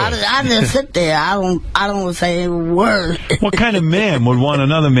 Beat would do it. I just sit there. I don't say a word. What kind of man would want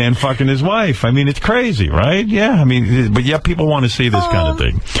another man fucking his wife? I mean, it's crazy, right? Yeah, I mean, but yet people want to see this kind of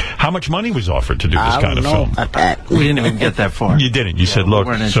thing. How much money was offered to do this kind of film? About that. We didn't even get that far. You didn't. You said, look,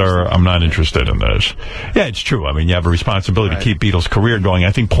 sir, I'm not interested in this. Yeah, it's true. I mean, you have a responsibility to keep Beatle's career going.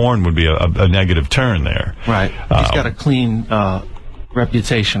 I think porn would be a negative turn there. Right. He's got a clean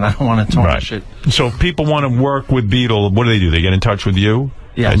reputation. I don't want to tarnish it. So if people want to work with Beatle, what do? They get in touch with you?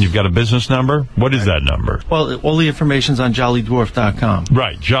 Yes. And you've got a business number? What is that number? Well, all the information's on jollydwarf.com.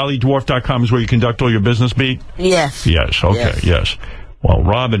 Right. Jollydwarf.com is where you conduct all your business, Beat? Yes. Yes. Okay. Yes. Well,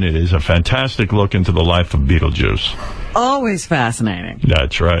 Robin, it is a fantastic look into the life of Beetlejuice. Always fascinating.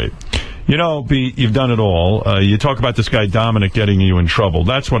 That's right. You know, Beat, you've done it all. You talk about this guy Dominic getting you in trouble.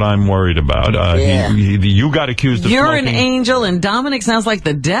 That's what I'm worried about. You got accused of You're smoking. an angel, and Dominic sounds like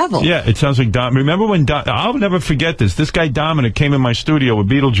the devil. Yeah, it sounds like Dom. Remember when I'll never forget this. This guy Dominic came in my studio with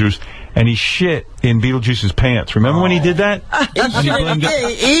Beetlejuice, and he shit in Beetlejuice's pants. Remember when he did that?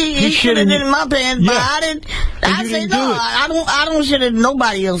 He shit in my pants, but I didn't. I said no. I don't shit in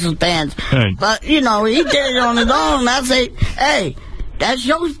nobody else's pants. Right. But you know, he did it on his own. And I say, hey. That's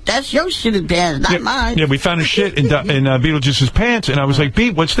your shitty pants, not mine. Yeah, we found his shit in Beetlejuice's pants, and I was like,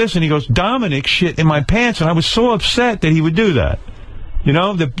 Beat, what's this? And he goes, Dominic shit in my pants, and I was so upset that he would do that. You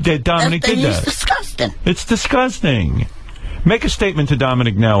know, that Dominic did that. It's disgusting. It's disgusting. Make a statement to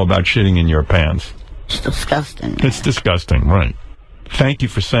Dominic now about shitting in your pants. It's disgusting. Man. It's disgusting, right. Thank you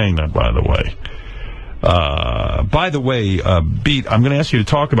for saying that, by the way. Beat, I'm going to ask you to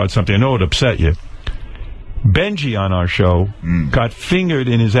talk about something. I know it upset you. Benji on our show got fingered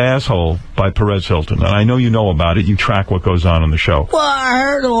in his asshole by Perez Hilton. And I know you know about it. You track what goes on the show. Well, I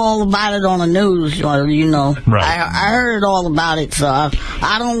heard all about it on the news, you know. Right. I heard all about it, so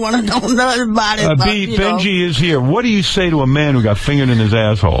I don't want to know nothing about it. But, Beat, Benji is here. What do you say to a man who got fingered in his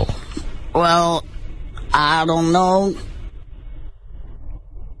asshole? Well, I don't know.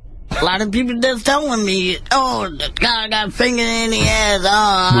 A lot of people just telling me, oh, the guy got fingered in the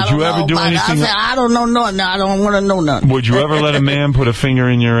ass. Would you ever do anything? I said, I don't know nothing. I don't want to know nothing. Would you ever let a man put a finger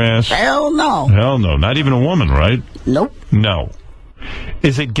in your ass? Hell no. Hell no. Not even a woman, right? Nope. No.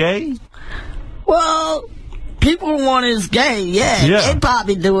 Is it gay? Well, people want it's gay, yeah. They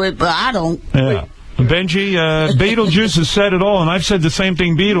probably do it, but I don't. Yeah. Benji, Beetlejuice has said it all, and I've said the same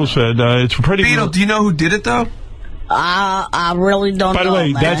thing Beatles said. It's pretty... Beetle, do you know who did it, though? I really don't know. By the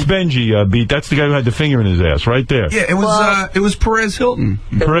way, man. that's Benji, Beat. That's the guy who had the finger in his ass, right there. Yeah, it was Perez Hilton.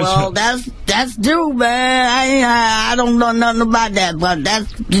 Well, that's true, man. I don't know nothing about that, but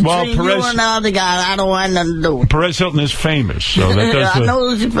that's between you and the other guy. I don't want nothing to do with it. Perez Hilton is famous, so that does I know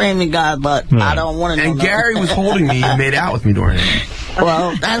he's a famous guy, but I don't want to know. And Gary was holding me and made out with me during it.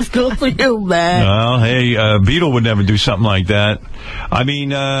 Well, that's good for you, man. Well, hey, Beetle would never do something like that. I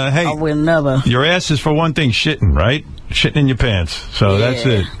mean, hey. I would never. Your ass is, for one thing, shitting, right? Shitting in your pants. So that's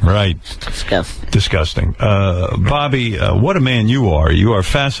it. Right. Disgusting. Disgusting. Bobby, what a man you are. You are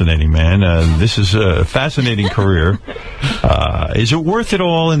fascinating, man. This is a fascinating career. Is it worth it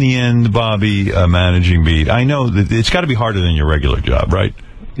all in the end, Bobby, managing Beat? I know that it's got to be harder than your regular job, right?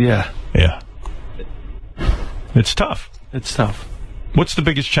 Yeah. Yeah. It's tough. It's tough. What's the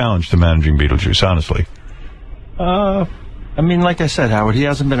biggest challenge to managing Beetlejuice, honestly? I mean, like I said, Howard, he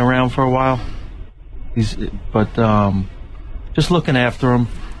hasn't been around for a while. But just looking after him.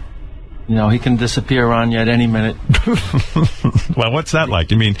 You know, he can disappear on you at any minute. Well, what's that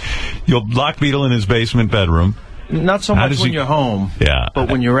like? You mean, you'll lock Beetle in his basement bedroom? Not so much when you're home. Yeah. But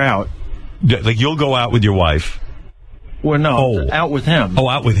when you're out. Like, you'll go out with your wife? Well, no, out with him. Oh,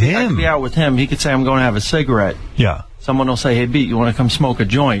 out with him? I could be out with him. He could say, I'm going to have a cigarette. Yeah. Someone will say, hey, Beat, you want to come smoke a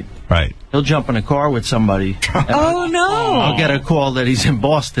joint? Right. He'll jump in a car with somebody. Oh, no. I'll get a call that he's in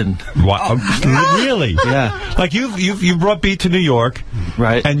Boston. Wow. Really? Yeah. Like, you brought Beat to New York.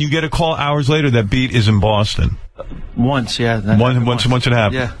 Right. And you get a call hours later that Beat is in Boston. Once, yeah. Once it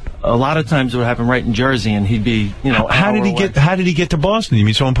happened. Yeah. A lot of times it would happen right in Jersey, and he'd be, you know, How did he get to Boston? You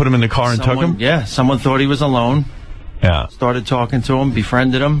mean someone put him in the car and took him? Yeah. Someone thought he was alone. Yeah. Started talking to him,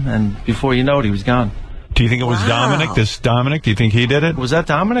 befriended him, and before you know it, he was gone. Do you think it was Dominic? This Dominic? Do you think he did it? Was that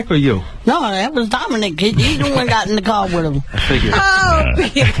Dominic or you? No, that was Dominic. He the one got in the car with him. I figured.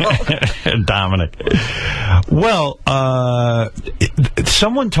 Oh, Dominic. Well,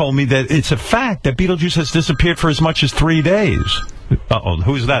 someone told me that it's a fact that Beetlejuice has disappeared for as much as 3 days. Uh-oh,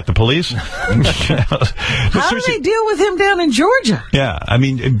 who's that? The police? How do they deal with him down in Georgia? Yeah, I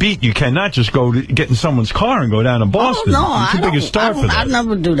mean, Beat, you cannot just get in someone's car and go down to Boston. Oh, no, You're too big a star for that. I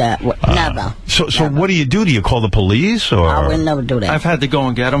never do that. Never. So what do you do? Do you call the police? Or I would never do that. I've had to go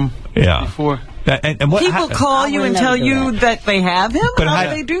and get him before. And what, people call you and tell you that they have him? But how do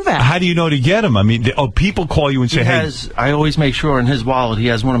they do that? How do you know to get him? I mean, people call you and say, hey. I always make sure in his wallet he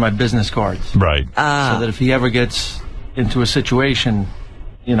has one of my business cards. Right. So that if he ever gets into a situation,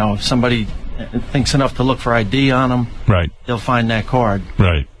 you know, if somebody thinks enough to look for ID on him, right, they'll find that card,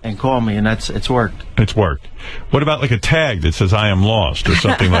 right, and call me, and it's worked. It's worked. What about like a tag that says "I am lost" or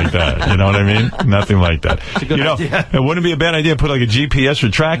something like that? You know what I mean? Nothing like that. It's a good idea. It wouldn't be a bad idea to put like a GPS or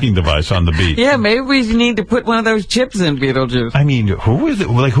tracking device on the beat. Yeah, maybe we need to put one of those chips in Beetlejuice. I mean, who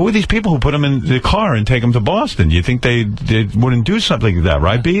are these people who put them in the car and take them to Boston? Do you think they wouldn't do something like that,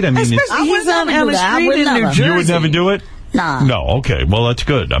 right, Beat? I mean, especially he's on Elm Street in New Jersey. You would never do it? Nah. No. Okay. Well, that's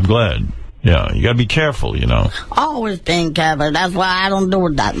good. I'm glad. Yeah, you got to be careful, you know. Always being careful. That's why I don't do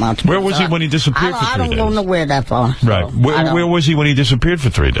it that much. Where was he when he disappeared for 3 days? I don't go nowhere that far. Right. So where was he when he disappeared for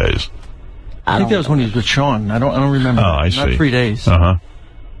 3 days? I think that was when he was with Sean. I don't remember. Oh, I see. Not 3 days. Uh-huh.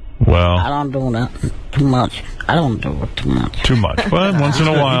 Well. I don't do that too much. I don't do it too much. Too much. Well, once in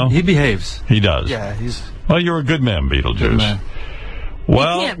a while. He behaves. He does. Yeah, Well, you're a good man, Beetlejuice. Good man.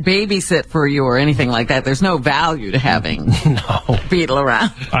 Well, he can't babysit for you or anything like that. There's no value to having Beetle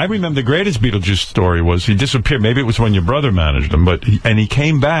around. I remember the greatest Beetlejuice story was he disappeared. Maybe it was when your brother managed him, but he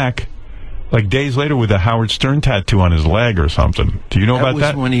came back like days later with a Howard Stern tattoo on his leg or something. Do you know about that?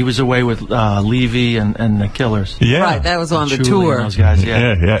 That was when he was away with Levy and the Killers. Yeah. Right, that was on the Julie tour. And those guys,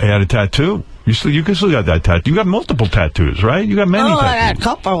 yeah, he had a tattoo. You still got that tattoo. You got multiple tattoos, right? You got many tattoos. I got a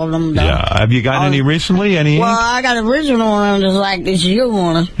couple of them, though. Yeah. Have you got any recently? Any? Well, I got original one just like this you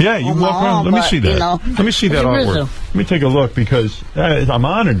one. Yeah, you walk around. Let me see that. You know, let me see that artwork. Let me take a look because I'm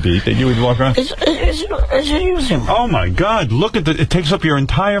honored, Beat, that you would walk around. It's using. Oh, my God. Look at it takes up your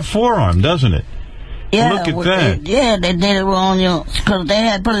entire forearm, doesn't it? Yeah, look at that. They did it on your, because they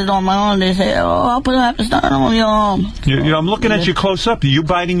had put it on my arm. They said, I'll put Happy Stern on your arm. You know, I'm looking at you close up. Are you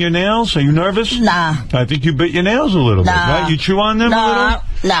biting your nails? Are you nervous? Nah. I think you bit your nails a little bit, right? You chew on them a little?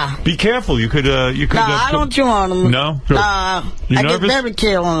 Nah. Be careful. You could. Nah, I don't chew on them. No? Nah. You I nervous? get berry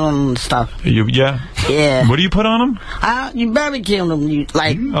kill on them and stuff. Yeah? Yeah. What do you put on them? You berry kill them. You,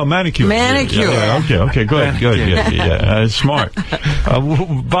 like. Oh, manicure. Manicure. Yeah, okay, good. Yeah, smart.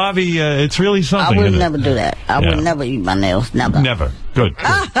 Bobby, it's really something. I would never do that. I would never eat my nails. Never. Never. Good.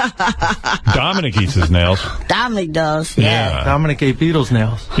 Dominic eats his nails. Dominic does. Yeah. Dominic ate Beatles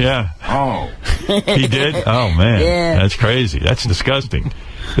nails. Yeah. Oh. He did? Oh, man. Yeah. That's crazy. That's disgusting.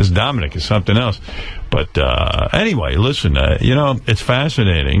 This Dominic is something else. But anyway, listen, you know, it's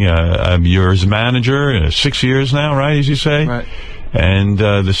fascinating. You're his manager 6 years now, right, as you say? Right. And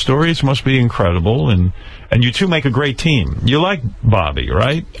the stories must be incredible. And you two make a great team. You like Bobby,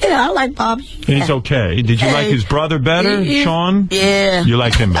 right? Yeah, I like Bobby. Yeah. He's okay. Did you like his brother better, Sean? Yeah. You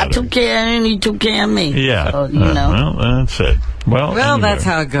liked him better? I took care of him, he took care of me. Yeah. So, you know. Well, that's it. Well, anyway. That's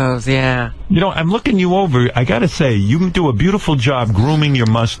how it goes, yeah. You know, I'm looking you over. I got to say, you do a beautiful job grooming your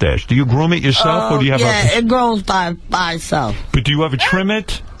mustache. Do you groom it yourself, or do you have it grows by itself. But do you ever trim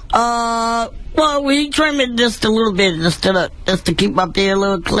it? Well, we trim it just a little bit just to keep my beard a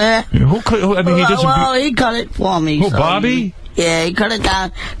little clear. I mean, he doesn't. He cut it for me. Who, so Bobby? He cut it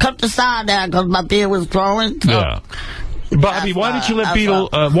down, cut the side down because my beard was growing. So. Yeah. Bobby, why didn't you let Beetle,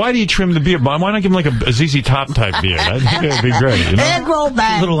 why do you trim the beard? Why not give him like a ZZ Top type beard? I think it would be great, you know? It'll grow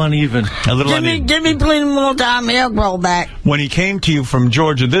back. A little uneven. Give me plenty more time, it'll grow back. When he came to you from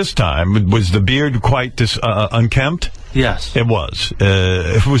Georgia this time, was the beard quite unkempt? Yes. It was.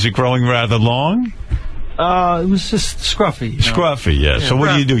 Was it growing rather long? It was just scruffy. Scruffy, yeah. So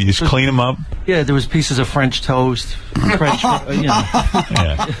what do? You just clean them up? Yeah, there was pieces of French toast, French, you know.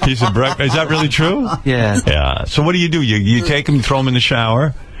 Yeah, piece of breakfast. Is that really true? Yeah. Yeah. So what do? You take him, throw him in the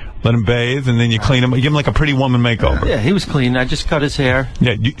shower, let him bathe, and then you clean him. You give him like a Pretty Woman makeover. Yeah, he was clean. I just cut his hair.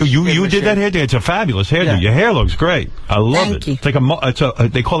 Yeah, you did that hairdo. It's a fabulous hairdo. Yeah. Your hair looks great. I love it. Thank you. It's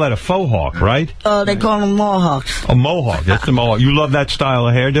like they call that a faux hawk, right? They call them mohawks. A mohawk. That's the mohawk. You love that style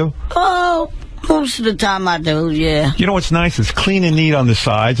of hairdo? Oh. Most of the time I do, yeah. You know what's nice? It's clean and neat on the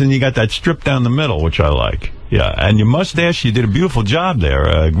sides, and you got that strip down the middle, which I like. Yeah, and your mustache, you did a beautiful job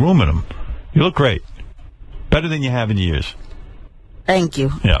there, grooming them. You look great. Better than you have in years. Thank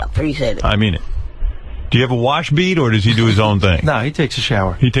you. Yeah. I appreciate it. I mean it. Do you have a wash, Beat, or does he do his own thing? No, he takes a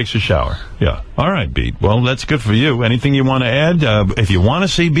shower. He takes a shower. Yeah. All right, Beat. Well, that's good for you. Anything you want to add? If you want to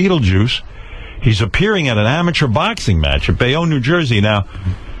see Beetlejuice, he's appearing at an amateur boxing match at Bayonne, New Jersey. Now,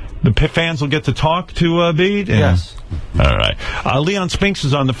 the fans will get to talk to Beat? Yes. All right. Leon Spinks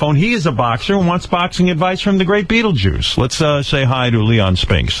is on the phone. He is a boxer and wants boxing advice from the great Beetlejuice. Let's say hi to Leon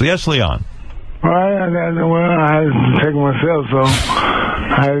Spinks. Yes, Leon. Well, I had to take myself, so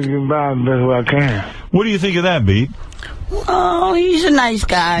I had to get by the best way I can. What do you think of that, Beat? Oh, he's a nice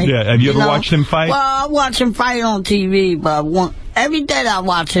guy. Yeah, have you ever watched him fight? Well, I watch him fight on TV, but every day I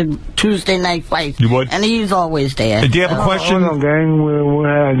watch him Tuesday night fights. You would? And he's always there. Do you have a question? I gang. We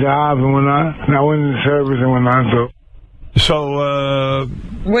had jobs and whatnot, and I went into service and whatnot, So,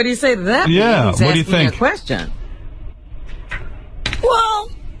 what do you say to that? Yeah, He's what do you think? A question.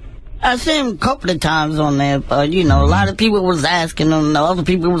 Well, I seen him a couple of times on there, but, a lot of people was asking him, other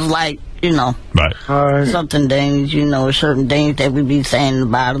people was like, right. Something things, certain things that we be saying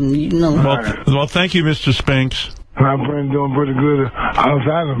about him, Well, thank you, Mr. Spinks. My friend's doing pretty good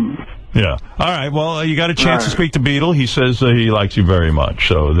outside of him. Yeah. All right. Well, you got a chance to speak to Beetle. He says he likes you very much.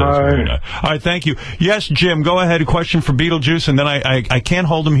 So that's very nice. All right. Thank you. Yes, Jim, go ahead. A question for Beetlejuice, and then I can't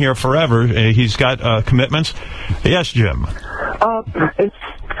hold him here forever. He's got commitments. Yes, Jim.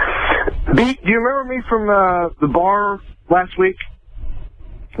 Beat, do you remember me from the bar last week?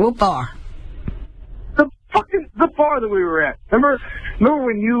 What bar? The bar that we were at. Remember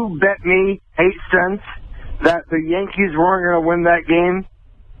when you bet me 8 cents that the Yankees weren't going to win that game?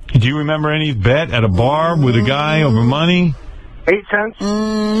 Do you remember any bet at a bar with a guy over money? 8 cents?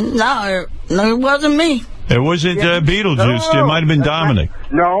 No, it wasn't me. It wasn't Beetlejuice. It might have been Dominic.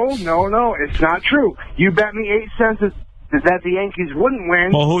 No, it's not true. You bet me 8 cents that the Yankees wouldn't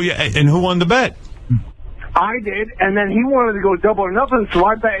win. Well, who won the bet? I did, and then he wanted to go double or nothing, so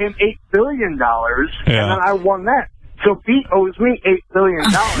I bet him $8 billion, and then I won that. So Pete owes me $8 billion.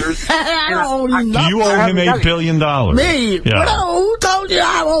 You owe him $8 billion. Me? Yeah. Who told you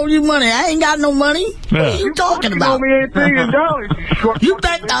I owe you money? I ain't got no money. Yeah. What are you talking about? You owe me $8 billion. You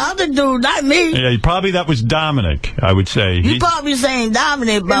bet the other dude, not me. Yeah, probably that was Dominic, I would say. You probably saying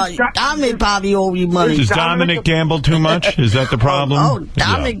Dominic, but Dominic probably owe you money. Does Dominic gamble too much? Is that the problem? Oh,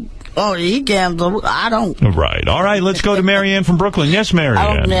 Dominic... Yeah. Oh, he gambles. I don't. Right. All right, let's go to Marianne from Brooklyn. Yes, Marianne.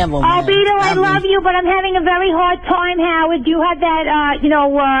 I don't gamble, man. Beetle, I love you, but I'm having a very hard time, Howard. You have that,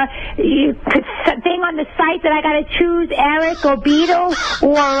 thing on the site that I got to choose Eric or Beetle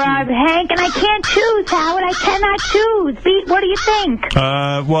or Hank, and I can't choose, Howard. I cannot choose. What do you think?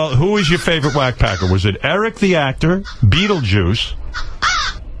 Well, who was your favorite whack-packer? Was it Eric the actor, Beetlejuice,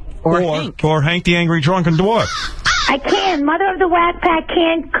 or Hank the Angry Drunken Dwarf? I can't. Mother of the Whack Pack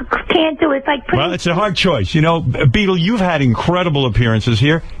can't do it. It's like well, it's a hard choice. Beetle, you've had incredible appearances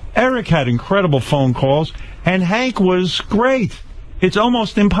here. Eric had incredible phone calls, and Hank was great. It's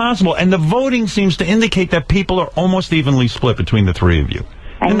almost impossible, and the voting seems to indicate that people are almost evenly split between the three of you.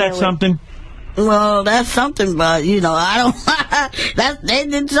 Isn't that something? Well, that's something, but, I don't... they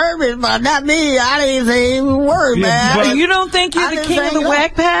deserve it, but not me. I didn't say a word, man. You don't think you're the king of the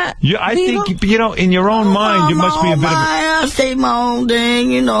whack pack? Yeah, I think, in your own mind, you must be a bit of a... I say my own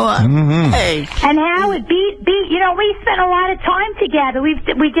thing, Hey. And Howard, we spent a lot of time together. We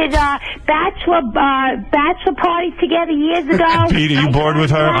did bachelor parties together years ago. Pete, are you bored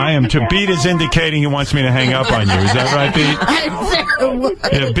with her? I am too. Pete is indicating he wants me to hang up on you. Is that right, Pete?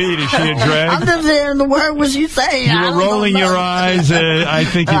 Yeah, Pete, is she a drag? I'm just hearing the word what she's saying. You were rolling your eyes. I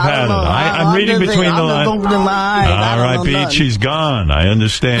think you've had it. I'm reading between the lines. All right, Pete, she's gone. I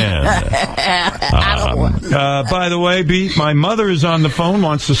understand. By the way, Pete, my mother is on the phone,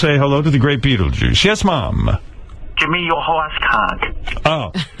 wants to say hello to the great Beetlejuice. Yes, Mom. Give me your horse cock.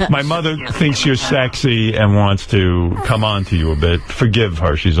 Oh, my mother thinks you're sexy and wants to come on to you a bit. Forgive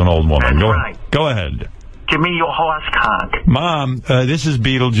her. She's an old woman. Go ahead. Give me your horse cock. Mom, this is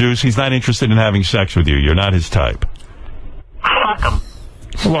Beetlejuice. He's not interested in having sex with you. You're not his type. Fuck him.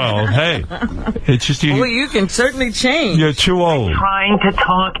 Well, hey, it's just you. Well, you can certainly change. You're too old. I'm trying to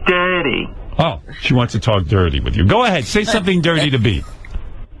talk dirty. Oh, she wants to talk dirty with you. Go ahead. Say something dirty to Beat.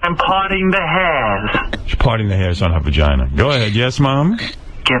 I'm parting the hairs. She's parting the hairs on her vagina. Go ahead. Yes, Mom? Give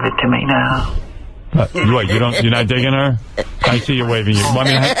it to me now. What, you're not digging her? I see you waving. You want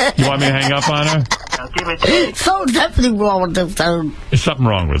me to hang up on her? Now give it to me. So definitely wrong with this phone. There's something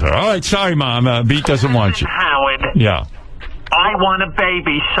wrong with her. All right, sorry, Mom. Beat doesn't want you. Howard. Yeah. I want a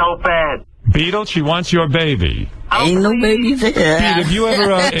baby so bad. Beetle, she wants your baby. Ain't no babies there. Pete,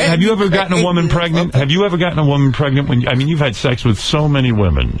 have you ever gotten a woman pregnant? Have you ever gotten a woman pregnant you've had sex with so many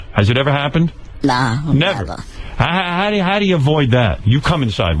women? Has it ever happened? Nah. Never. How do you avoid that? You come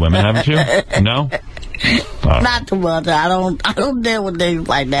inside women, haven't you? No? Not too much. I don't deal with things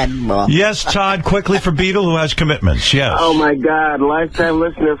like that anymore. Yes, Todd, quickly for Beetle, who has commitments. Yes. Oh, my God. Lifetime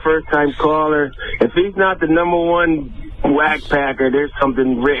listener, first-time caller. If he's not the #1 Whack Packer, there's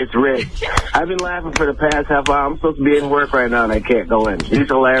something, it's Rich. I've been laughing for the past half hour. I'm supposed to be in work right now and I can't go in. He's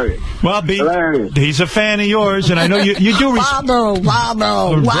hilarious. Well, he's a fan of yours, and I know you do... Bravo,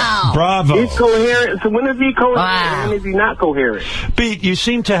 wow. Bravo. He's coherent. So when is he coherent and when is he not coherent? Beat, you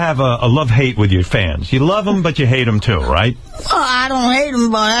seem to have a love-hate with your fans. You love them, but you hate them too, right? Well, I don't hate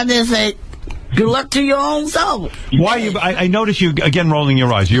them, but I just say... Good luck to your own self. Why you? I notice you again rolling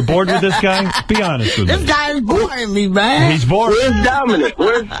your eyes. You're bored with this guy? Be honest with me. This guy is boring me, man. He's boring. Where's Dominic?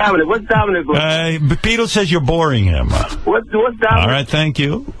 What's Dominic doing? Beetle says you're boring him. What's Dominic? All right, thank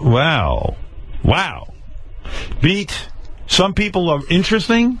you. Wow. Beat. Some people are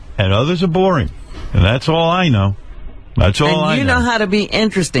interesting and others are boring, and that's all I know. That's all I know. And you know how to be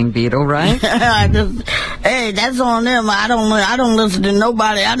interesting, Beetle, right? Hey, that's on them. I don't listen to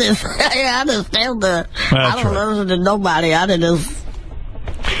nobody. I just tell the. I don't listen to nobody. I just.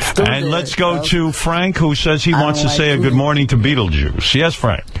 And let's go to Frank, who says he wants to say a good morning to Beetlejuice. Yes,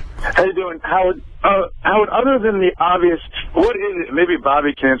 Frank. How you doing, Howard? Howard, other than the obvious, what is it, maybe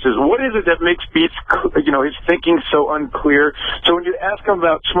Bobby can answer, what is it that makes Beats, his thinking so unclear? So when you ask him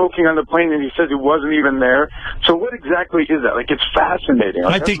about smoking on the plane and he says he wasn't even there, so what exactly is that? Like, it's fascinating.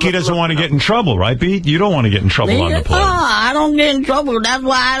 I think he doesn't want to get in trouble, right, Beat? You don't want to get in trouble on the plane. I don't get in trouble. That's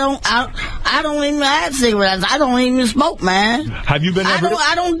why I don't even have cigarettes. I don't even smoke, man. Have you been ever...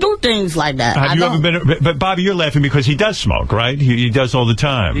 I don't do things like that. Have you ever been... But, Bobby, you're laughing because he does smoke, right? He does all the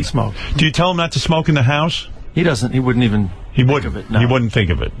time. He smokes. Do you tell him not to smoke in the house? He doesn't. He wouldn't even think of it. No. He wouldn't think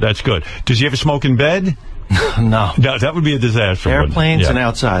of it. That's good. Does he ever smoke in bed? No. That would be a disaster. Airplanes and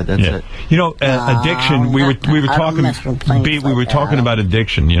outside. That's it. You know, addiction. We were talking. We were talking about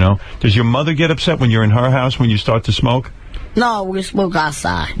addiction. You know, does your mother get upset when you're in her house when you start to smoke? No, we smoke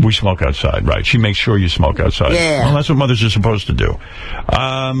outside. We smoke outside, right? She makes sure you smoke outside. Yeah. Well, that's what mothers are supposed to do.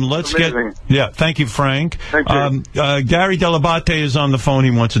 Let's get... Yeah, thank you, Frank. Thank you. Gary Delabate is on the phone.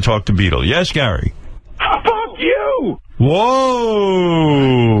 He wants to talk to Beetle. Yes, Gary? Fuck you! Whoa!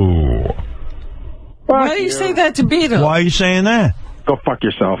 Why do you say that to Beetle? Why are you saying that? Go fuck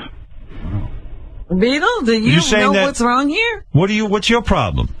yourself. Beetle, do you know what's wrong here? What's your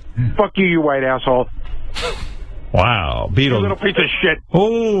problem? Fuck you, you white asshole. Wow, Beetle. You little piece of shit.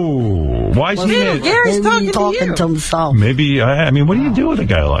 Oh, why is he mad? Gary's talking to himself. Maybe, I mean, what do you do with a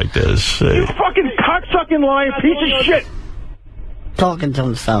guy like this? You fucking cocksucking lying piece of shit. Talking to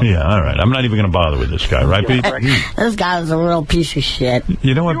himself. Yeah, all right. I'm not even going to bother with this guy, right, Pete? This guy's a real piece of shit.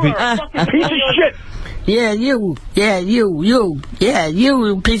 You know what, Pete? You are a fucking piece of shit. Yeah, you. Yeah, you. Yeah,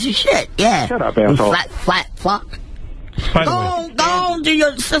 you piece of shit. Yeah. Shut up, asshole. Flat fuck. Go on to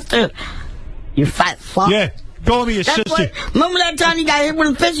your sister. You fat fuck. Yeah. Go to your sister. Remember that time you got hit with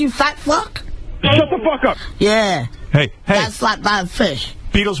a fish, you fat fuck? Shut the fuck up. Yeah. Hey. Got slapped by a fish.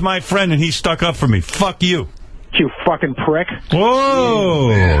 Beetle's my friend, and he stuck up for me. Fuck you. You fucking prick.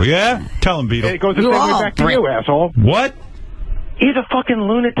 Whoa. Yeah? Tell him, Beetle. It goes the same way back to you, asshole. What? He's a fucking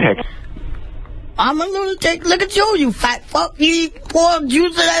lunatic. I'm a lunatic. Look at you fat fuck. You eat more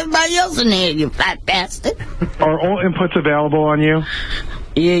juice than everybody else in here, you fat bastard. Are all inputs available on you?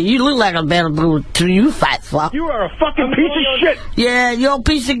 Yeah, you look like a better blue to you, fat fuck. You are a fucking piece of shit. Yeah, you're a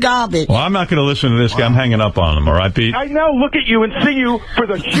piece of garbage. Well, I'm not going to listen to this guy. I'm hanging up on him, all right, Pete? I now look at you and see you for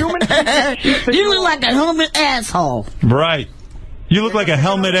the human shit. You look like a helmet asshole. Right. You look like a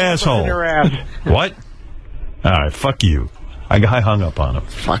helmet asshole. Your ass. What? All right, fuck you. I hung up on him.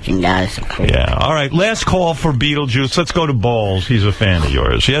 Fucking guys. Yeah. All right, last call for Beetlejuice. Let's go to Balls. He's a fan of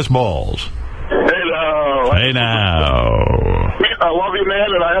yours. Yes, Balls. Hello. Hey, now. I love you,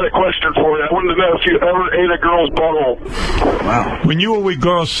 man, and I had a question for you. I wanted to know if you ever ate a girl's butthole. Wow. When you were with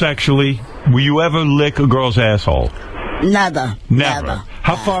girls sexually, will you ever lick a girl's asshole? Never.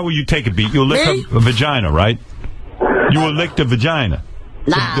 How far will you take it, Beat? You'll lick a vagina, right? You will lick the vagina.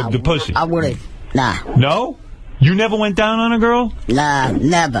 Nah. The pussy. I wouldn't. Nah. No? You never went down on a girl? Nah,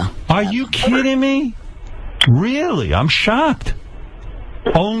 never. Are you kidding me? Really? I'm shocked.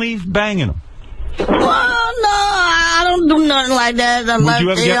 Only banging them. Well, no, I don't do nothing like that unless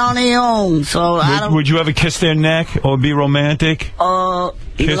they're on their own. So would you ever kiss their neck or be romantic?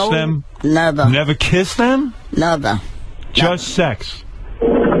 Kiss them? Never. Never kiss them? Never. Just sex?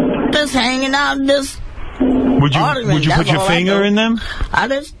 Just hanging out, just... Would you put your finger in them?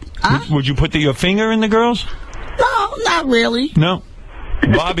 Would you put your finger in the girls? No, not really. No.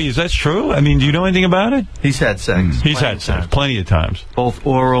 Bobby, is that true? I mean, do you know anything about it? He's had sex. He's had sex plenty of times. Both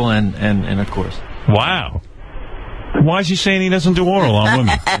oral and of course. Wow. Why is he saying he doesn't do oral on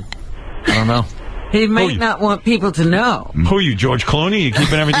women? I don't know. He may not want people to know. Who are you, George Clooney? You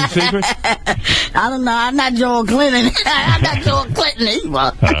keeping everything secret? I don't know. I'm not George Clinton. I'm not George Clinton either.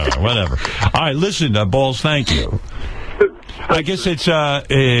 Whatever. All right, listen, Balls, thank you. I guess it's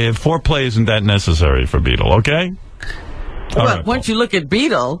foreplay isn't that necessary for Beetle, okay? Well, right. Once you look at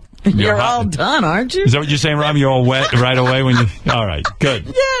Beetle, you're all done, aren't you? Is that what you're saying, Robin? You're all wet right away when you... All right, good.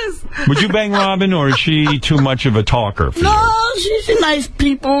 Yes. Would you bang Robin, or is she too much of a talker for you? No, she's a nice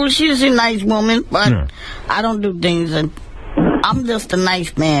people. She's a nice woman, but I don't do things and... I'm just a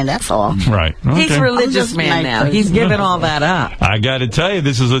nice man, that's all. Right. Okay. He's a religious man now. He's given all that up. I got to tell you,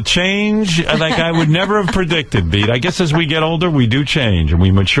 this is a change like I would never have predicted, Beat. I guess as we get older, we do change, and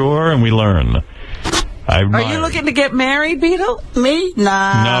we mature, and we learn. Are you looking to get married, Beetle? Me?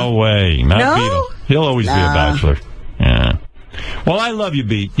 Nah. No way. Not Beetle. He'll always be a bachelor. Yeah. Well, I love you,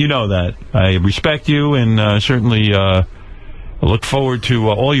 Beat. You know that. I respect you, and certainly... I look forward to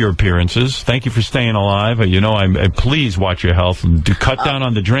all your appearances. Thank you for staying alive. Please watch your health. Cut down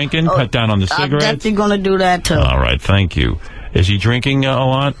on the drinking. Cut down on the cigarettes. I'm definitely going to do that, too. All right. Thank you. Is he drinking a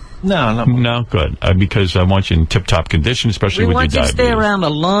lot? No, good. Because I want you in tip-top condition, especially with your diabetes. We want you to stay around a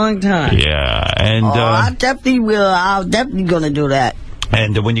long time. Yeah. And, I definitely will. I'm definitely going to do that.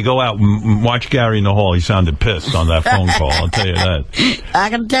 And when you go out, watch Gary in the hall. He sounded pissed on that phone call. I'll tell you that. I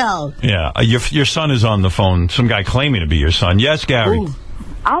can tell. Yeah. Your son is on the phone. Some guy claiming to be your son. Yes, Gary? Ooh.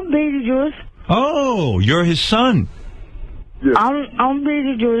 I'm Beetlejuice. Oh, you're his son. Yeah. I'm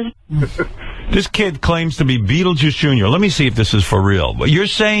Beetlejuice. This kid claims to be Beetlejuice Jr. Let me see if this is for real. But you're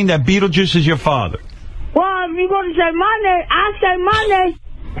saying that Beetlejuice is your father? Well, if you're going to say my name, I say my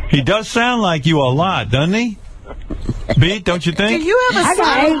name. He does sound like you a lot, doesn't he? Beat, don't you think? Do you have a son?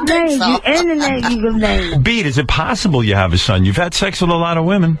 I got 8 names. You internet, you can name. Beat, is it possible you have a son? You've had sex with a lot of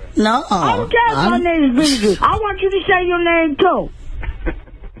women. No. I don't care if my name is Beetlejuice. I want you to say your name, too.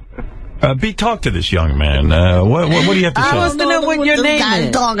 Beat, talk to this young man. What do you have to say? I want to know what your name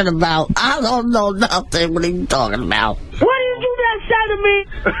is. Talking about. I don't know nothing what he's talking about. What did you just say to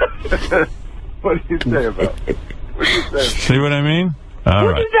me? What did you say about it? See what I mean? All right.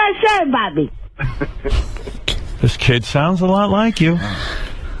 What did you just say about me? This kid sounds a lot like you. You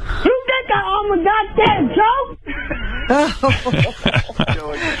think I'm a goddamn joke?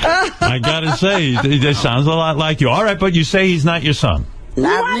 I gotta say, he just sounds a lot like you. All right, but you say he's not your son.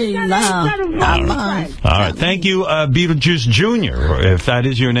 Not me, no. Not mine. All right, thank you, Beetlejuice Jr., if that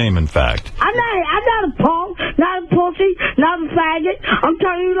is your name, in fact. I'm not a punk, not a pussy, not a faggot. I'm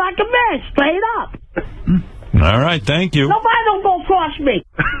telling you like a man, straight up. All right, thank you. Nobody don't go cross me.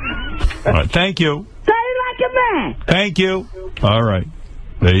 All right, thank you. Say it like a man. Thank you. All right.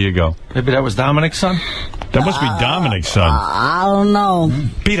 There you go. Maybe that was Dominic's son? That must be Dominic's son. I don't know.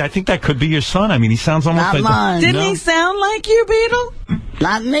 Pete, I think that could be your son. I mean, he sounds almost not like... Mine. Didn't he sound like you, Beetle?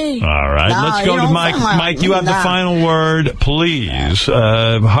 Not me. All right, no, let's go to Mike. Like Mike, you have the final word. Please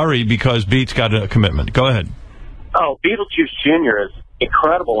hurry, because Beat's got a commitment. Go ahead. Oh, Beetlejuice Jr. is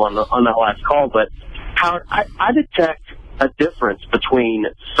incredible on that last call, but Howard, I detect a difference between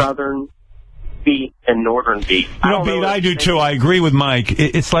Southern beat and Northern beat. Beat, I do too. I agree with Mike.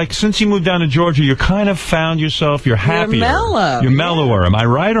 It's like since you moved down to Georgia, you kind of found yourself. You're happier. You're mellow. You're mellower. Am I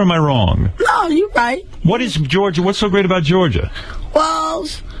right or am I wrong? No, you're right. What is Georgia? What's so great about Georgia? Well,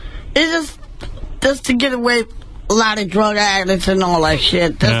 it's just to get away a lot of drug addicts and all that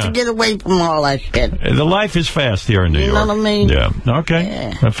shit. Just to get away from all that shit. The life is fast here in New York. You know what I mean? Yeah. Okay.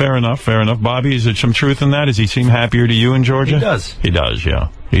 Yeah. Fair enough. Bobby, is there some truth in that? Does he seem happier to you in Georgia? He does. He does, yeah.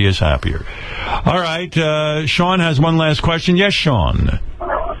 He is happier. All right. Sean has one last question. Yes, Sean.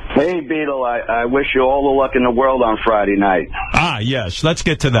 Hey, Beetle, I wish you all the luck in the world on Friday night. Ah, yes. Let's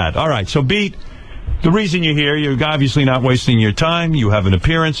get to that. All right. So, Beat, the reason you're here, you're obviously not wasting your time. You have an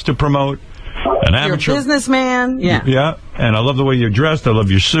appearance to promote. An amateur. You're a businessman. Yeah. Yeah. And I love the way you're dressed. I love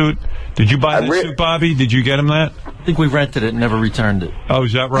your suit. Did you buy that suit, Bobby? Did you get him that? I think we rented it and never returned it. Oh,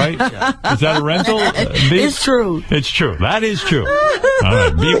 is that right? Yeah. Is that a rental? It's true. It's true. That is true. All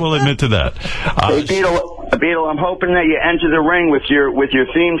right. Beat will admit to that. Hey, Beetle, I'm hoping that you enter the ring with your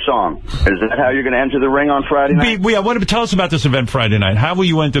theme song. Is that how you're going to enter the ring on Friday night? Beat, tell us about this event Friday night. How will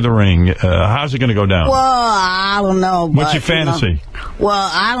you enter the ring? How's it going to go down? Well, I don't know. What's your fantasy? Well,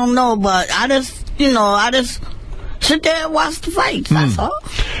 I don't know, but I just sit there and watch the fights. That's all.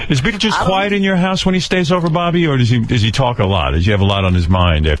 Is Beetle just quiet in your house when he stays over, Bobby, or does he talk a lot? Does he have a lot on his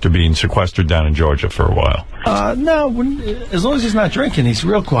mind after being sequestered down in Georgia for a while? No, as long as he's not drinking, he's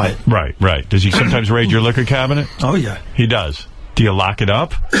real quiet. Right. Does he sometimes raid your liquor cabinet? Oh, yeah. He does. Do you lock it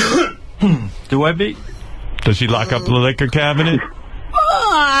up? Do I, Beat? Does he lock up the liquor cabinet?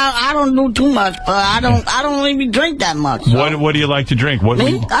 I don't do too much, but I don't even drink that much. So. What do you like to drink?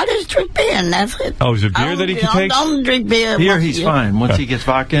 I just drink beer, and that's it. Oh, is it beer that he can take? I don't drink beer. Beer, he's fine. Once he gets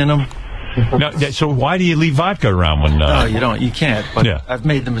vodka in him. No, so why do you leave vodka around when... No, you don't. You can't. But Yeah. I've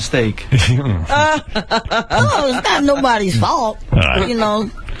made the mistake. Oh, it's not nobody's fault. Right. You know.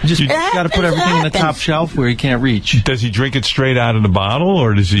 You just got to put everything in the top shelf where he can't reach. Does he drink it straight out of the bottle,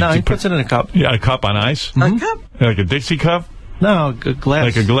 or does he... No, he puts it in a cup. Yeah, a cup on ice? A cup? Like a Dixie cup? No, a glass.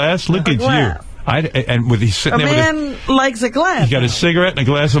 Like a glass? Look at glass. you. And with he's sitting A there man likes a glass. he got a cigarette and a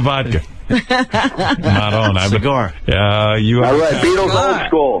glass of vodka. Not on. Cigar. You are... All right, Beatles old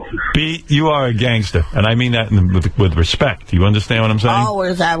school. Pete, you are a gangster, and I mean that with respect. You understand what I'm saying? I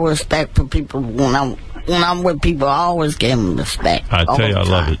always have respect for people. When I'm with people, I always give them respect. I tell you, I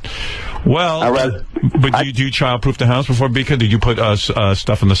love it. Well, but do you childproof the house before, Bika? Did you put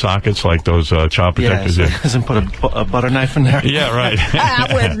stuff in the sockets like those child protectors? Yeah, so doesn't put a butter knife in there. Yeah, right.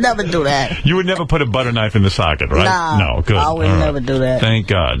 I would never do that. You would never put a butter knife in the socket, right? No, good. I would never do that. Thank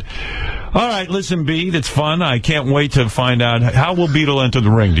God. All right, listen, Beat, it's fun. I can't wait to find out. How will Beetle enter the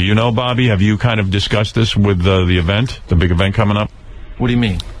ring? Do you know, Bobby? Have you kind of discussed this with the event, the big event coming up? What do you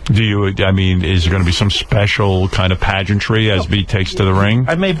mean? Is there going to be some special kind of pageantry as Beat takes to the ring?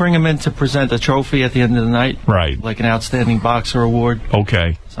 I may bring him in to present a trophy at the end of the night. Right. Like an outstanding boxer award.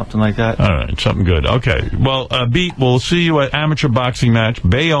 Okay. Something like that. All right, something good. Okay. Well, Beat, we'll see you at amateur boxing match,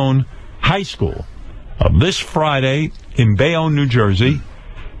 Bayonne High School, this Friday in Bayonne, New Jersey.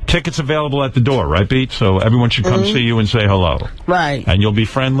 Tickets available at the door, right, Pete? So everyone should come see you and say hello. Right. And you'll be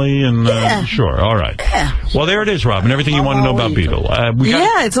friendly and sure. All right. Yeah. Well, there it is, Robin. Everything you want to know about Beetle.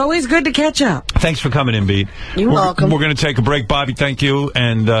 It's always good to catch up. Thanks for coming in, Beat. You're welcome. We're going to take a break, Bobby. Thank you.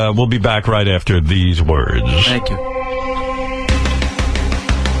 And we'll be back right after these words. Thank you.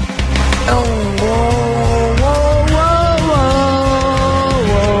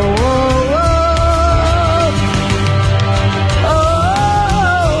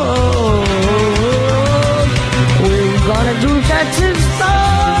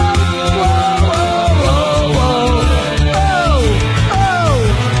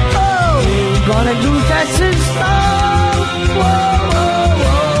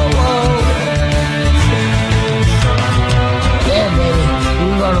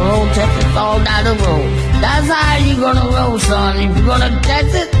 That's how you're gonna roll, son. If you're gonna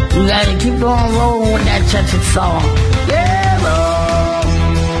test it, you gotta keep on rolling with that Texas song. Yeah, roll.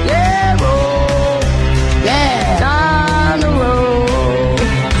 Yeah, roll. Yeah, down the road.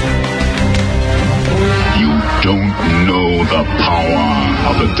 You don't know the power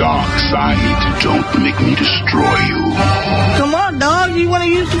of the dark side. Don't make me destroy you. Come on, dog. You wanna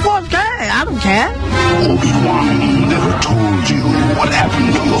use the force? Okay, I don't care. Obi-Wan never told you what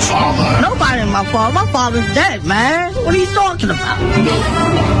happened to your father. Nobody's my father. My father's dead, man. What are you talking about? No.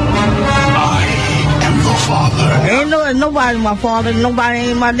 I am your father. Ain't nobody's my father. Nobody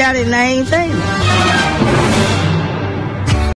ain't my daddy, and I ain't saying it.